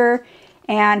Easter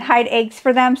and hide eggs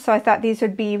for them. So I thought these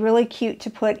would be really cute to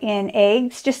put in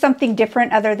eggs, just something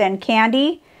different other than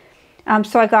candy.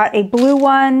 So I got a blue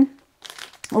one,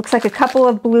 looks like a couple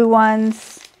of blue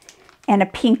ones, and a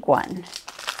pink one.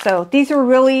 So these are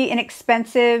really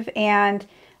inexpensive, and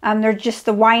they're just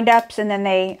the wind-ups, and then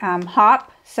they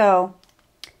hop. So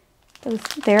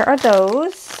there are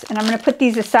those, and I'm going to put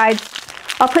these aside.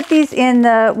 I'll put these in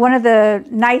one of the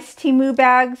nice Temu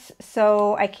bags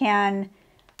so I can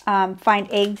find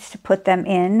eggs to put them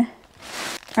in.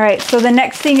 All right, so the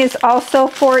next thing is also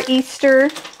for Easter,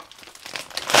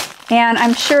 and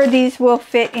I'm sure these will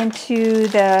fit into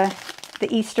the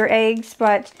Easter eggs,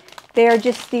 but they are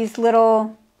just these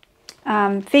little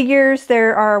figures.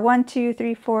 There are 1, 2,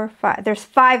 3, 4, 5. There's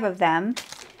 5 of them,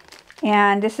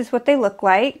 and this is what they look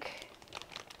like.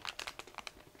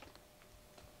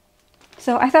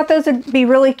 So I thought those would be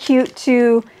really cute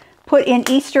to put in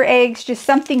Easter eggs, just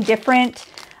something different.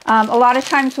 A lot of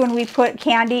times when we put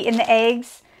candy in the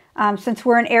eggs, since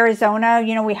we're in Arizona,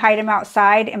 you know, we hide them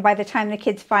outside, and by the time the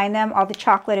kids find them, all the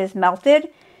chocolate is melted.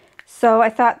 So I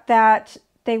thought that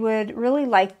they would really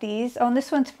like these. Oh, and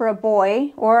this one's for a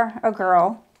boy or a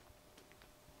girl.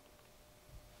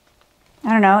 I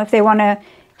don't know if they want to,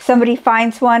 somebody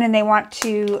finds one and they want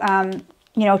to,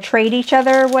 you know, trade each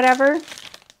other or whatever.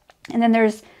 And then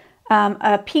there's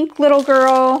a pink little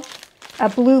girl, a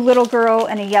blue little girl,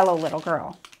 and a yellow little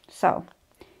girl. So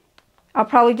I'll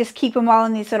probably just keep them all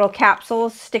in these little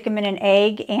capsules, stick them in an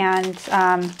egg, and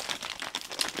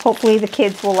hopefully the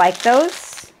kids will like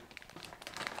those.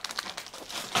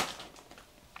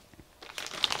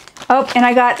 Oh, and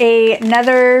I got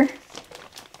another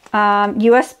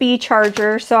USB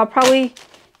charger, so I'll probably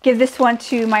give this one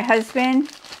to my husband.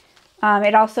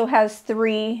 It also has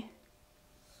 3,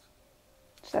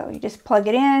 so you just plug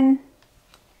it in.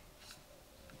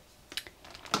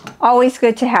 Always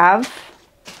good to have.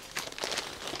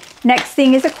 Next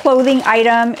thing is a clothing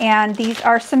item, and these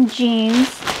are some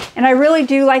jeans. And I really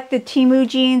do like the Temu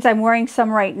jeans. I'm wearing some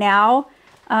right now.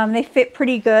 They fit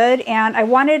pretty good, and I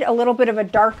wanted a little bit of a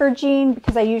darker jean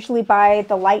because I usually buy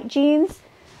the light jeans,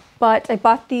 but I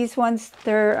bought these ones.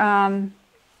 They're a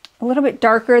little bit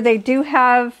darker. They do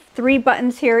have 3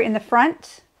 buttons here in the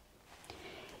front,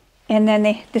 and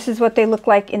then this is what they look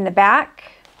like in the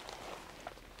back.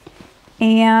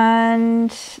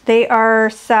 And they are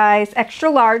size extra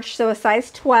large, so a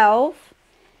size 12,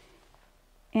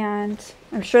 and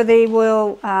I'm sure they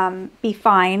will be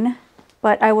fine.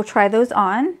 But I will try those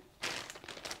on.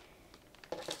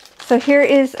 So here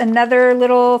is another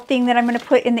little thing that I'm going to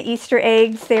put in the Easter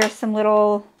eggs. They are some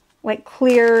little like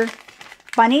clear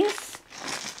bunnies.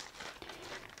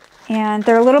 And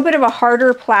they're a little bit of a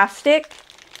harder plastic.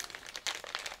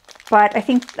 But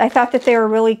I thought that they were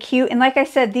really cute. And like I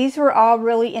said, these were all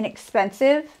really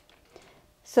inexpensive.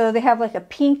 So they have like a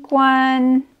pink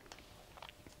one.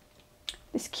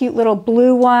 This cute little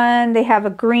blue one. They have a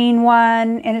green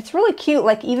one, and it's really cute.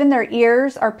 Like even their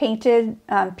ears are painted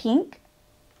pink.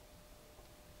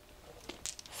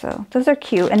 So those are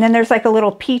cute. And then there's like a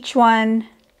little peach one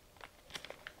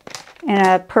and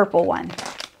a purple one.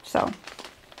 So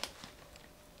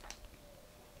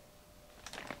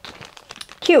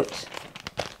cute.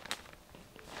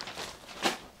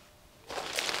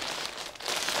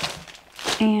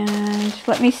 And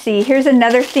let me see. Here's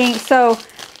another thing. So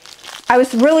I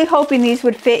was really hoping these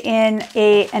would fit in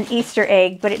an Easter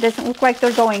egg, but it doesn't look like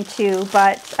they're going to.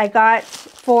 But I got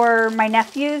for my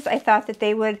nephews, I thought that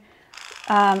they would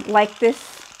like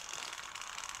this.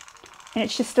 And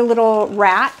it's just a little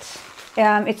rat.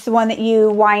 It's the one that you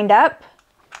wind up,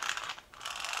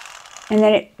 and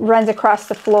then it runs across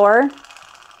the floor.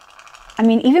 I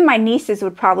mean, even my nieces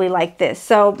would probably like this.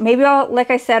 So maybe like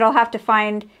I said, I'll have to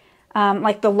find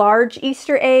like the large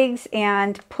Easter eggs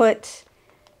and put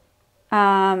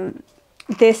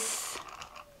this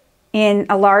in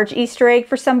a large Easter egg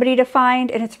for somebody to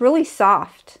find. And it's really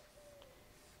soft.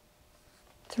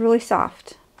 It's really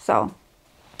soft. So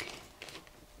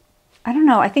I don't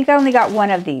know. I think I only got one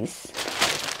of these.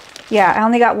 Yeah, I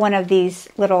only got one of these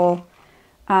little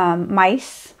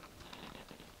mice.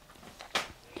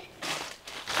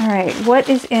 All right, what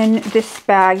is in this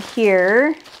bag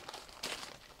here?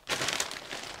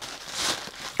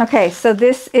 Okay, so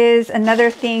this is another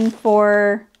thing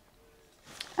for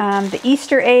the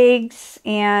Easter eggs,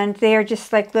 and they are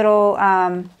just like little,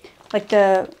 like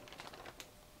the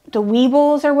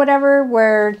Weebles or whatever,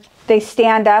 where they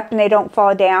stand up and they don't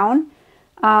fall down.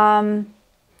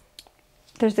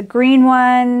 There's a green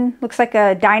one, looks like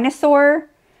a dinosaur.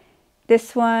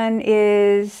 This one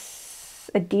is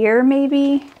a deer,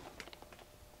 maybe.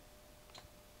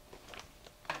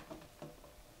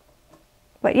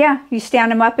 But yeah, you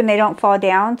stand them up and they don't fall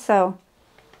down, so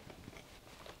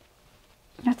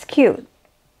that's cute.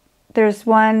 There's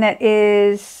one that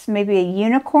is maybe a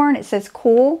unicorn. It says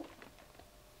cool.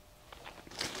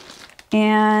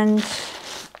 And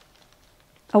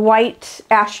a white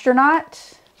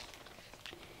astronaut.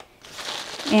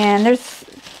 And there's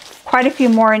quite a few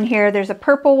more in here. There's a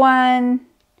purple one.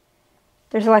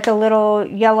 There's like a little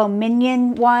yellow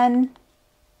minion one.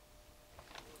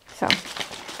 So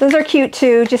those are cute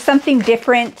too. Just something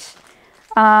different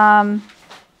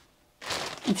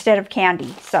instead of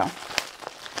candy. So,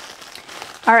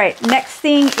 all right. Next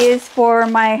thing is for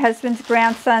my husband's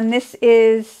grandson. This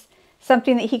is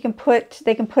something that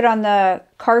they can put on the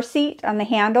car seat, on the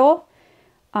handle.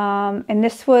 And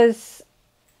this was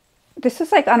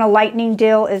like on a lightning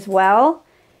dill as well.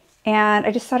 And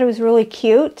I just thought it was really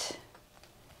cute.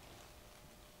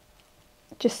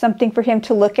 Just something for him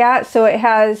to look at. So it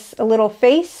has a little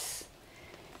face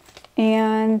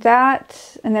and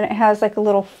that, and then it has like a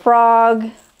little frog,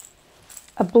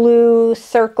 a blue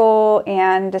circle,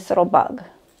 and this little bug.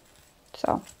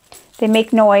 So they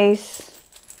make noise.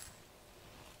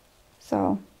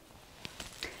 So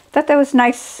I thought that was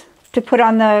nice to put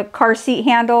on the car seat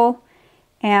handle,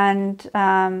 and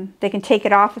they can take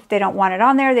it off if they don't want it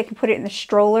on there. They can put it in the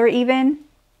stroller even.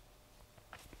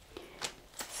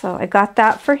 So I got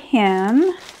that for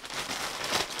him.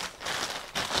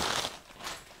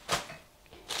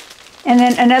 And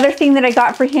then another thing that I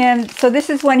got for him, so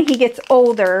this is when he gets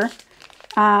older,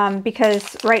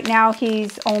 because right now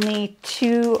he's only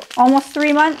almost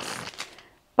 3 months.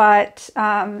 But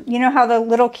you know how the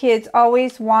little kids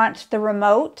always want the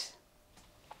remote?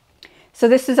 So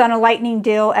this is on a lightning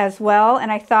dill as well.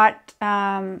 And I thought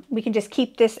we can just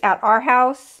keep this at our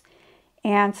house.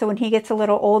 And so when he gets a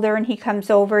little older and he comes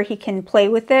over, he can play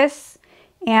with this.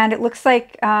 And it looks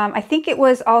like, I think it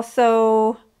was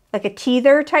also like a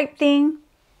teether type thing.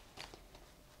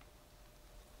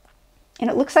 And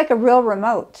it looks like a real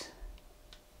remote.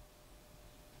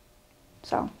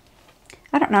 So,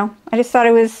 I don't know. I just thought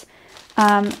it was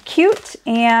cute.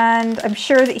 And I'm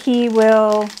sure that he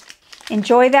will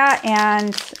enjoy that.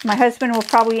 And my husband will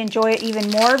probably enjoy it even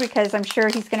more, because I'm sure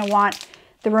he's going to want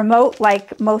the remote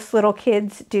like most little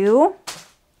kids do.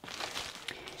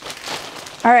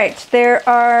 All right, there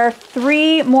are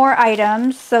 3 more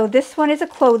items. So this one is a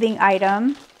clothing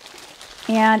item,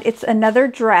 and it's another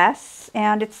dress,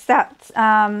 and it's that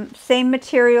same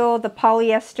material, the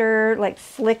polyester, like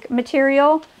slick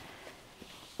material.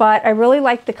 But I really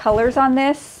like the colors on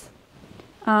this.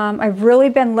 I've really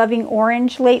been loving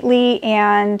orange lately,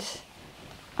 and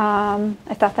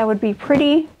I thought that would be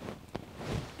pretty.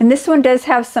 And this one does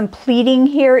have some pleating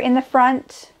here in the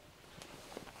front.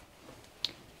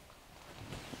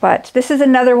 But this is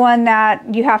another one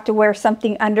that you have to wear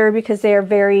something under because they are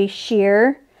very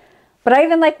sheer. But I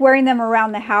even like wearing them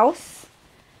around the house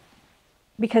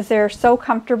because they're so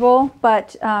comfortable.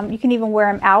 But you can even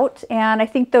wear them out. And I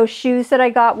think those shoes that I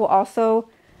got will also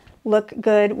look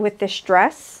good with this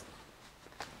dress.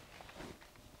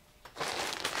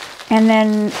 And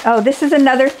then, oh, this is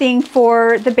another thing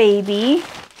for the baby.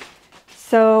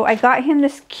 So I got him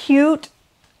this cute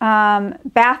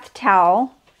bath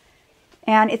towel,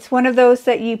 and it's one of those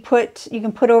that you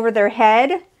can put over their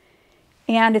head,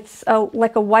 and it's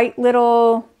like a white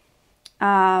little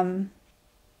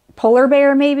polar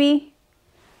bear maybe.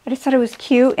 I just thought it was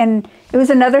cute, and it was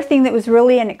another thing that was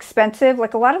really inexpensive.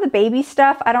 Like a lot of the baby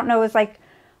stuff, I don't know, is like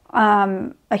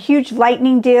a huge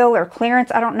lightning deal or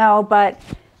clearance, I don't know, but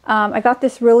I got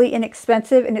this really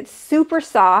inexpensive, and it's super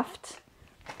soft.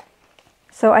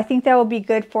 So I think that will be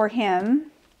good for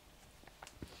him.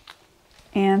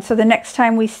 And so the next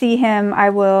time we see him,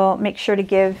 I will make sure to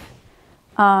give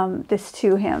this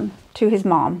to him, to his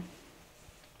mom.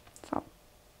 So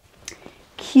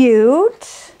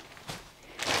cute.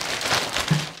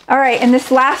 All right, and this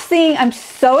last thing I'm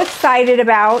so excited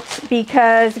about,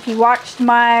 because if you watched not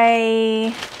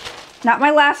my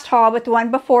last haul, but the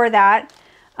one before that,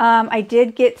 I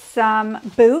did get some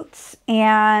boots,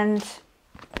 and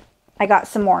I got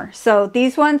some more. So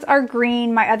these ones are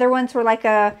green. My other ones were like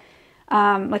a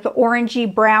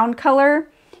orangey brown color.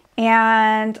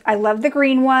 And I love the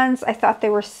green ones. I thought they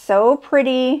were so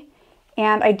pretty.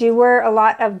 And I do wear a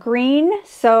lot of green,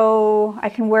 so I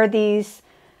can wear these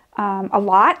a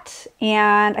lot.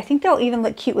 And I think they'll even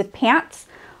look cute with pants.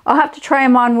 I'll have to try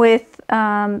them on with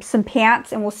some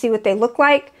pants, and we'll see what they look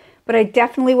like. But I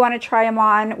definitely want to try them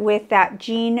on with that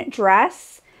jean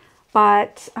dress.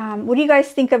 But what do you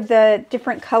guys think of the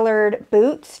different colored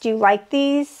boots? Do you like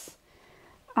these?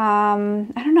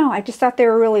 I don't know. I just thought they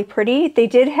were really pretty. They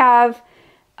did have,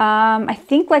 I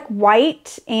think, like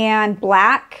white and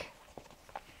black.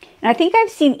 And I think I've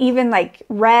seen even like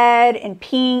red and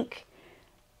pink.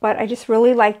 But I just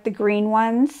really like the green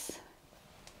ones.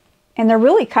 And they're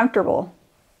really comfortable.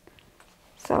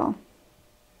 So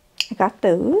I got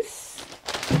those.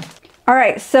 All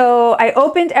right, so I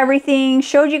opened everything,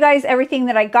 showed you guys everything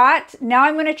that I got. Now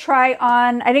I'm going to try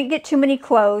on, I didn't get too many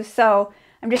clothes, so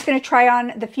I'm just going to try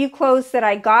on the few clothes that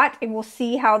I got and we'll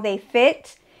see how they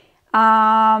fit.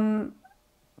 But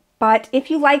if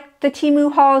you like the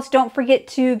Temu hauls, don't forget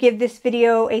to give this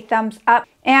video a thumbs up.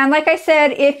 And like I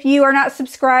said, if you are not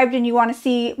subscribed and you want to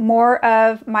see more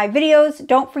of my videos,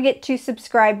 don't forget to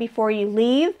subscribe before you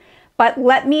leave. But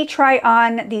let me try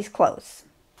on these clothes.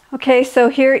 Okay, so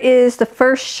here is the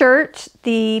first shirt,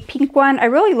 the pink one. I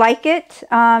really like it.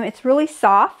 It's really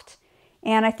soft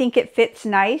and I think it fits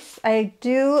nice. I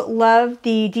do love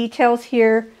the details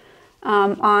here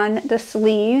on the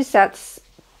sleeves. That's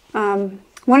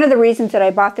one of the reasons that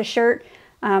I bought the shirt.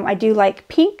 I do like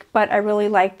pink, but I really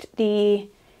liked the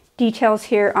details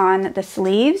here on the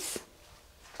sleeves.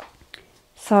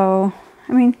 So,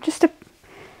 I mean, just a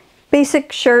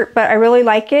basic shirt, but I really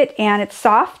like it and it's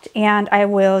soft and I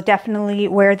will definitely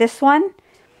wear this one.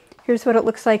 Here's what it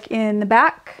looks like in the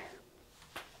back.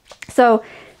 So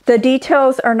the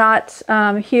details are not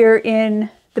here in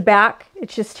the back,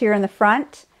 it's just here in the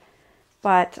front.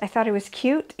 But I thought it was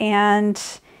cute and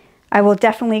I will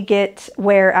definitely get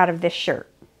wear out of this shirt.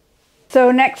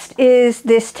 So next is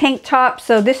this tank top.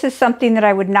 So this is something that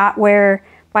I would not wear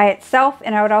by itself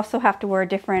and I would also have to wear a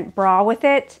different bra with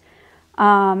it.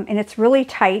 And it's really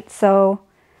tight, so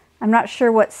I'm not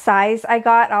sure what size I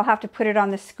got. I'll have to put it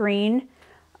on the screen.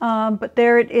 But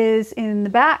there it is in the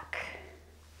back.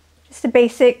 Just a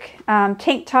basic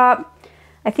tank top.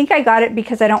 I think I got it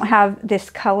because I don't have this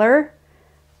color.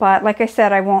 But like I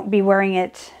said, I won't be wearing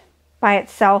it by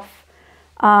itself.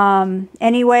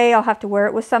 Anyway, I'll have to wear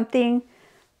it with something.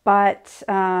 But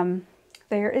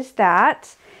there is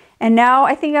that. And now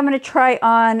I think I'm going to try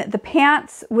on the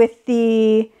pants with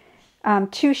the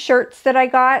two shirts that I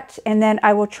got, and then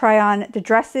I will try on the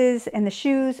dresses and the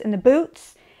shoes and the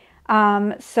boots.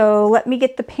 So let me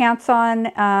get the pants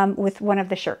on with one of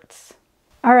the shirts.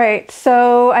 All right,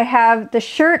 so I have the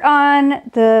shirt on,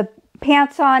 the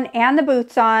pants on, and the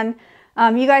boots on.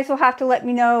 You guys will have to let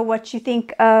me know what you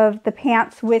think of the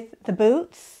pants with the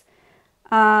boots.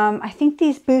 I think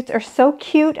these boots are so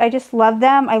cute. I just love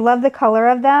them. I love the color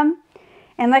of them.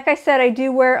 And like I said, I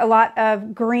do wear a lot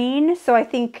of green, so I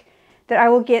think that I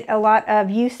will get a lot of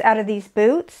use out of these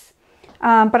boots.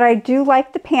 But I do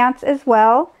like the pants as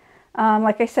well.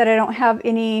 Like I said, I don't have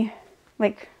any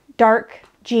like dark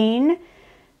jean.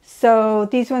 So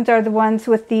these ones are the ones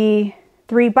with the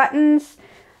 3 buttons.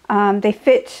 They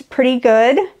fit pretty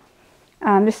good.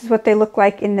 This is what they look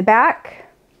like in the back.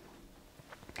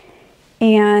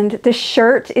 And the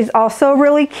shirt is also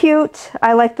really cute.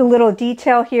 I like the little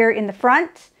detail here in the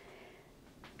front.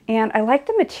 And I like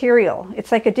the material.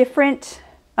 It's like a different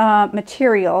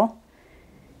material.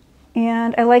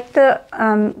 And I like the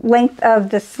length of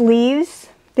the sleeves.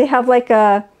 They have like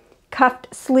a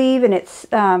cuffed sleeve and it's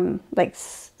like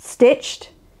stitched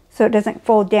so it doesn't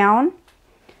fold down.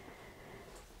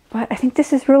 But I think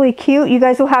this is really cute. You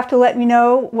guys will have to let me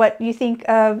know what you think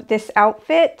of this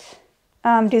outfit.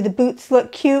 Do the boots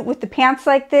look cute with the pants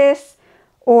like this?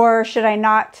 Or should I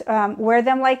not wear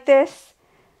them like this?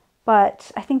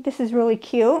 But I think this is really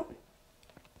cute.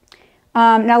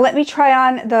 Now let me try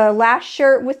on the last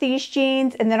shirt with these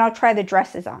jeans and then I'll try the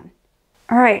dresses on.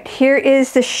 All right, here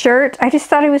is the shirt. I just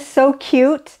thought it was so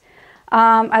cute.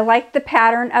 I like the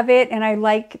pattern of it and I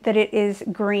like that it is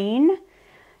green.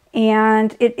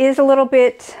 And it is a little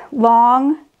bit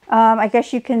long. I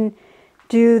guess you can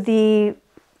do the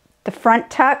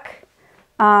front tuck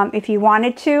if you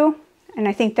wanted to. And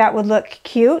I think that would look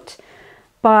cute.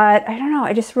 But I don't know,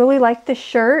 I just really like this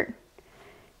shirt.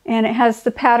 And it has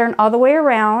the pattern all the way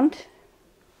around.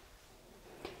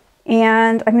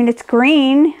 And I mean, it's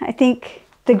green. I think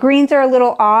the greens are a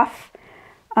little off.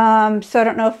 So I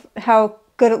don't know how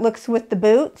good it looks with the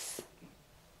boots.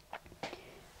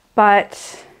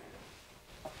 But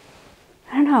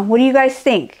I don't know, what do you guys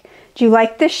think? Do you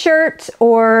like this shirt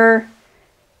or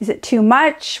is it too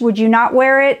much? Would you not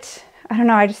wear it? I don't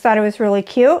know, I just thought it was really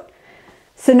cute.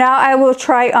 So now I will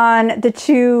try on the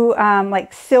two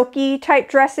like silky type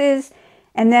dresses,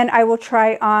 and then I will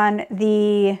try on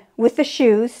with the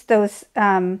shoes,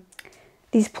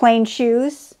 these plain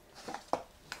shoes.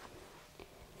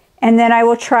 And then I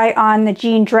will try on the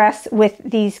jean dress with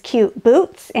these cute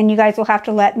boots, and you guys will have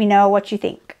to let me know what you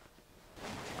think.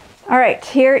 All right,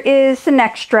 here is the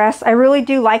next dress. I really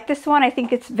do like this one. I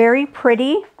think it's very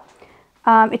pretty.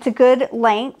 It's a good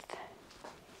length,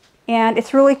 and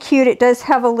it's really cute. It does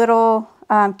have a little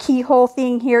keyhole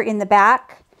thing here in the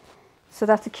back, so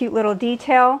that's a cute little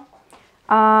detail.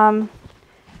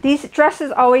 These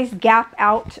dresses always gap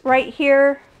out right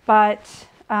here, but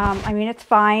I mean, it's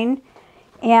fine.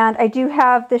 And I do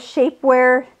have the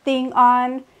shapewear thing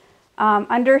on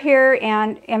under here,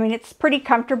 and I mean, it's pretty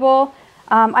comfortable.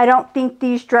 I don't think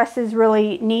these dresses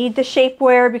really need the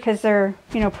shapewear because they're,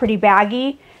 you know, pretty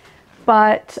baggy,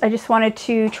 but I just wanted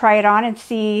to try it on and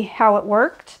see how it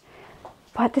worked.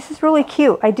 But this is really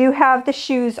cute. I do have the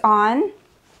shoes on,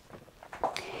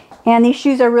 and these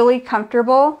shoes are really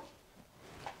comfortable,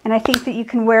 and I think that you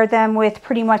can wear them with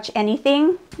pretty much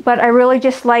anything. But I really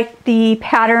just like the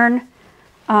pattern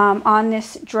on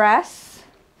this dress.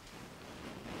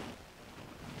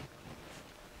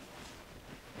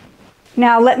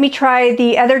 Now let me try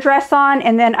the other dress on,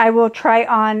 and then I will try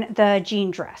on the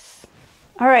jean dress.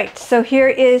 All right, so here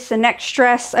is the next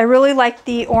dress. I really like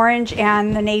the orange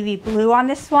and the navy blue on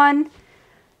this one,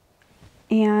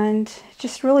 and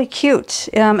just really cute.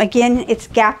 Again, it's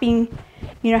gapping,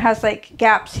 you know, has like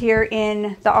gaps here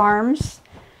in the arms.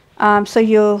 So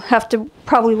you'll have to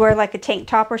probably wear like a tank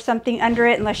top or something under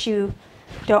it, unless you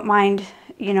don't mind,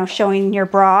 you know, showing your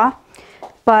bra.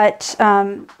 But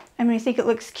I mean, I think it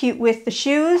looks cute with the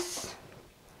shoes,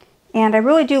 and I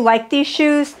really do like these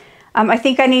shoes. I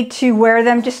think I need to wear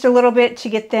them just a little bit to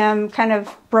get them kind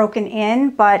of broken in,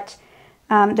 but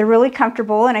they're really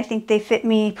comfortable, and I think they fit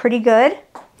me pretty good.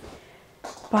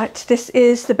 But this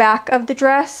is the back of the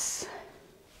dress,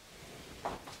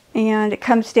 and it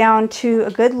comes down to a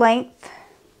good length,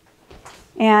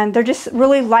 and they're just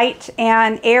really light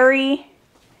and airy,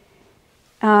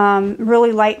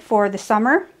 really light for the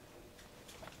summer.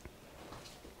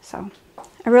 So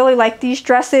I really like these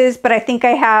dresses, but I think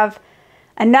I have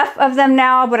enough of them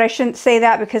now, but I shouldn't say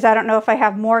that because I don't know if I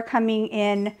have more coming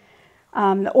in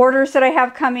the orders that I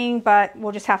have coming, but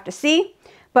we'll just have to see.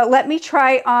 But let me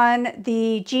try on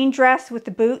the jean dress with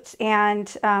the boots,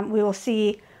 and we will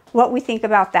see what we think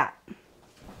about that.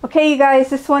 Okay, you guys,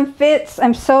 this one fits.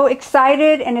 I'm so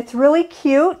excited, and it's really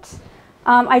cute.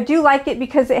 I do like it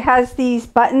because it has these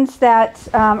buttons that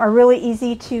are really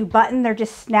easy to button. They're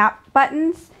just snap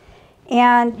buttons.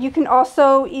 And you can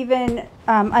also even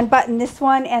unbutton this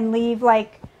one and leave,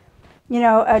 like, you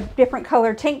know, a different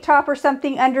color tank top or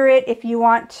something under it if you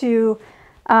want to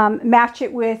match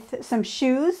it with some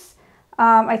shoes.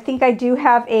 I think I do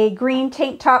have a green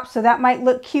tank top, so that might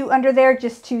look cute under there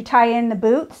just to tie in the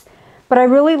boots. But I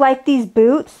really like these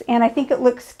boots, and I think it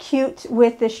looks cute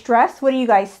with this dress. What do you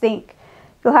guys think?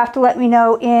 You'll have to let me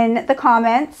know in the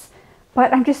comments.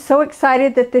 But I'm just so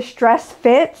excited that this dress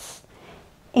fits.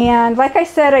 And like I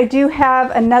said, I do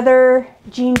have another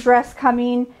jean dress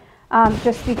coming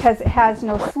just because it has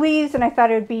no sleeves, and I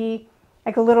thought it would be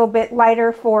like a little bit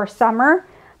lighter for summer.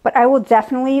 But I will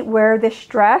definitely wear this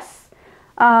dress.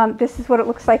 This is what it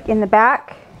looks like in the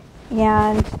back,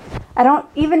 and I don't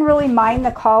even really mind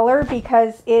the collar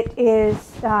because it is,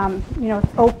 you know,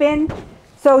 it's open,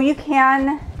 so you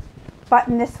can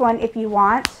button this one if you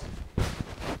want.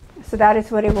 So that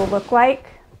is what it will look like,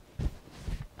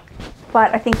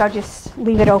 but I think I'll just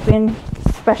leave it open,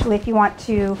 especially if you want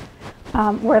to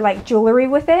wear like jewelry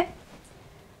with it.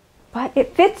 But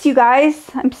it fits, you guys.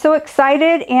 I'm so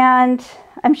excited, and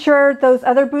I'm sure those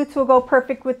other boots will go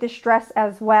perfect with this dress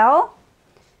as well.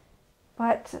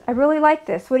 But I really like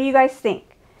this. What do you guys think?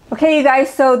 Okay, you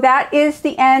guys, so that is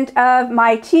the end of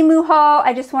my Temu haul.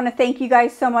 I just want to thank you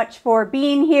guys so much for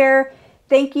being here.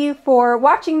 Thank you for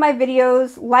watching my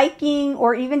videos, liking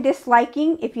or even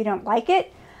disliking if you don't like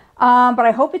it. But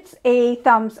I hope it's a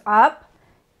thumbs up.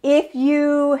 If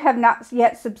you have not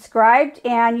yet subscribed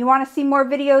and you want to see more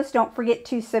videos, don't forget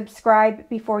to subscribe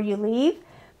before you leave.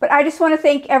 But I just want to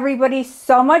thank everybody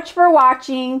so much for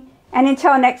watching. And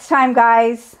until next time,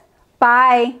 guys,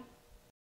 bye.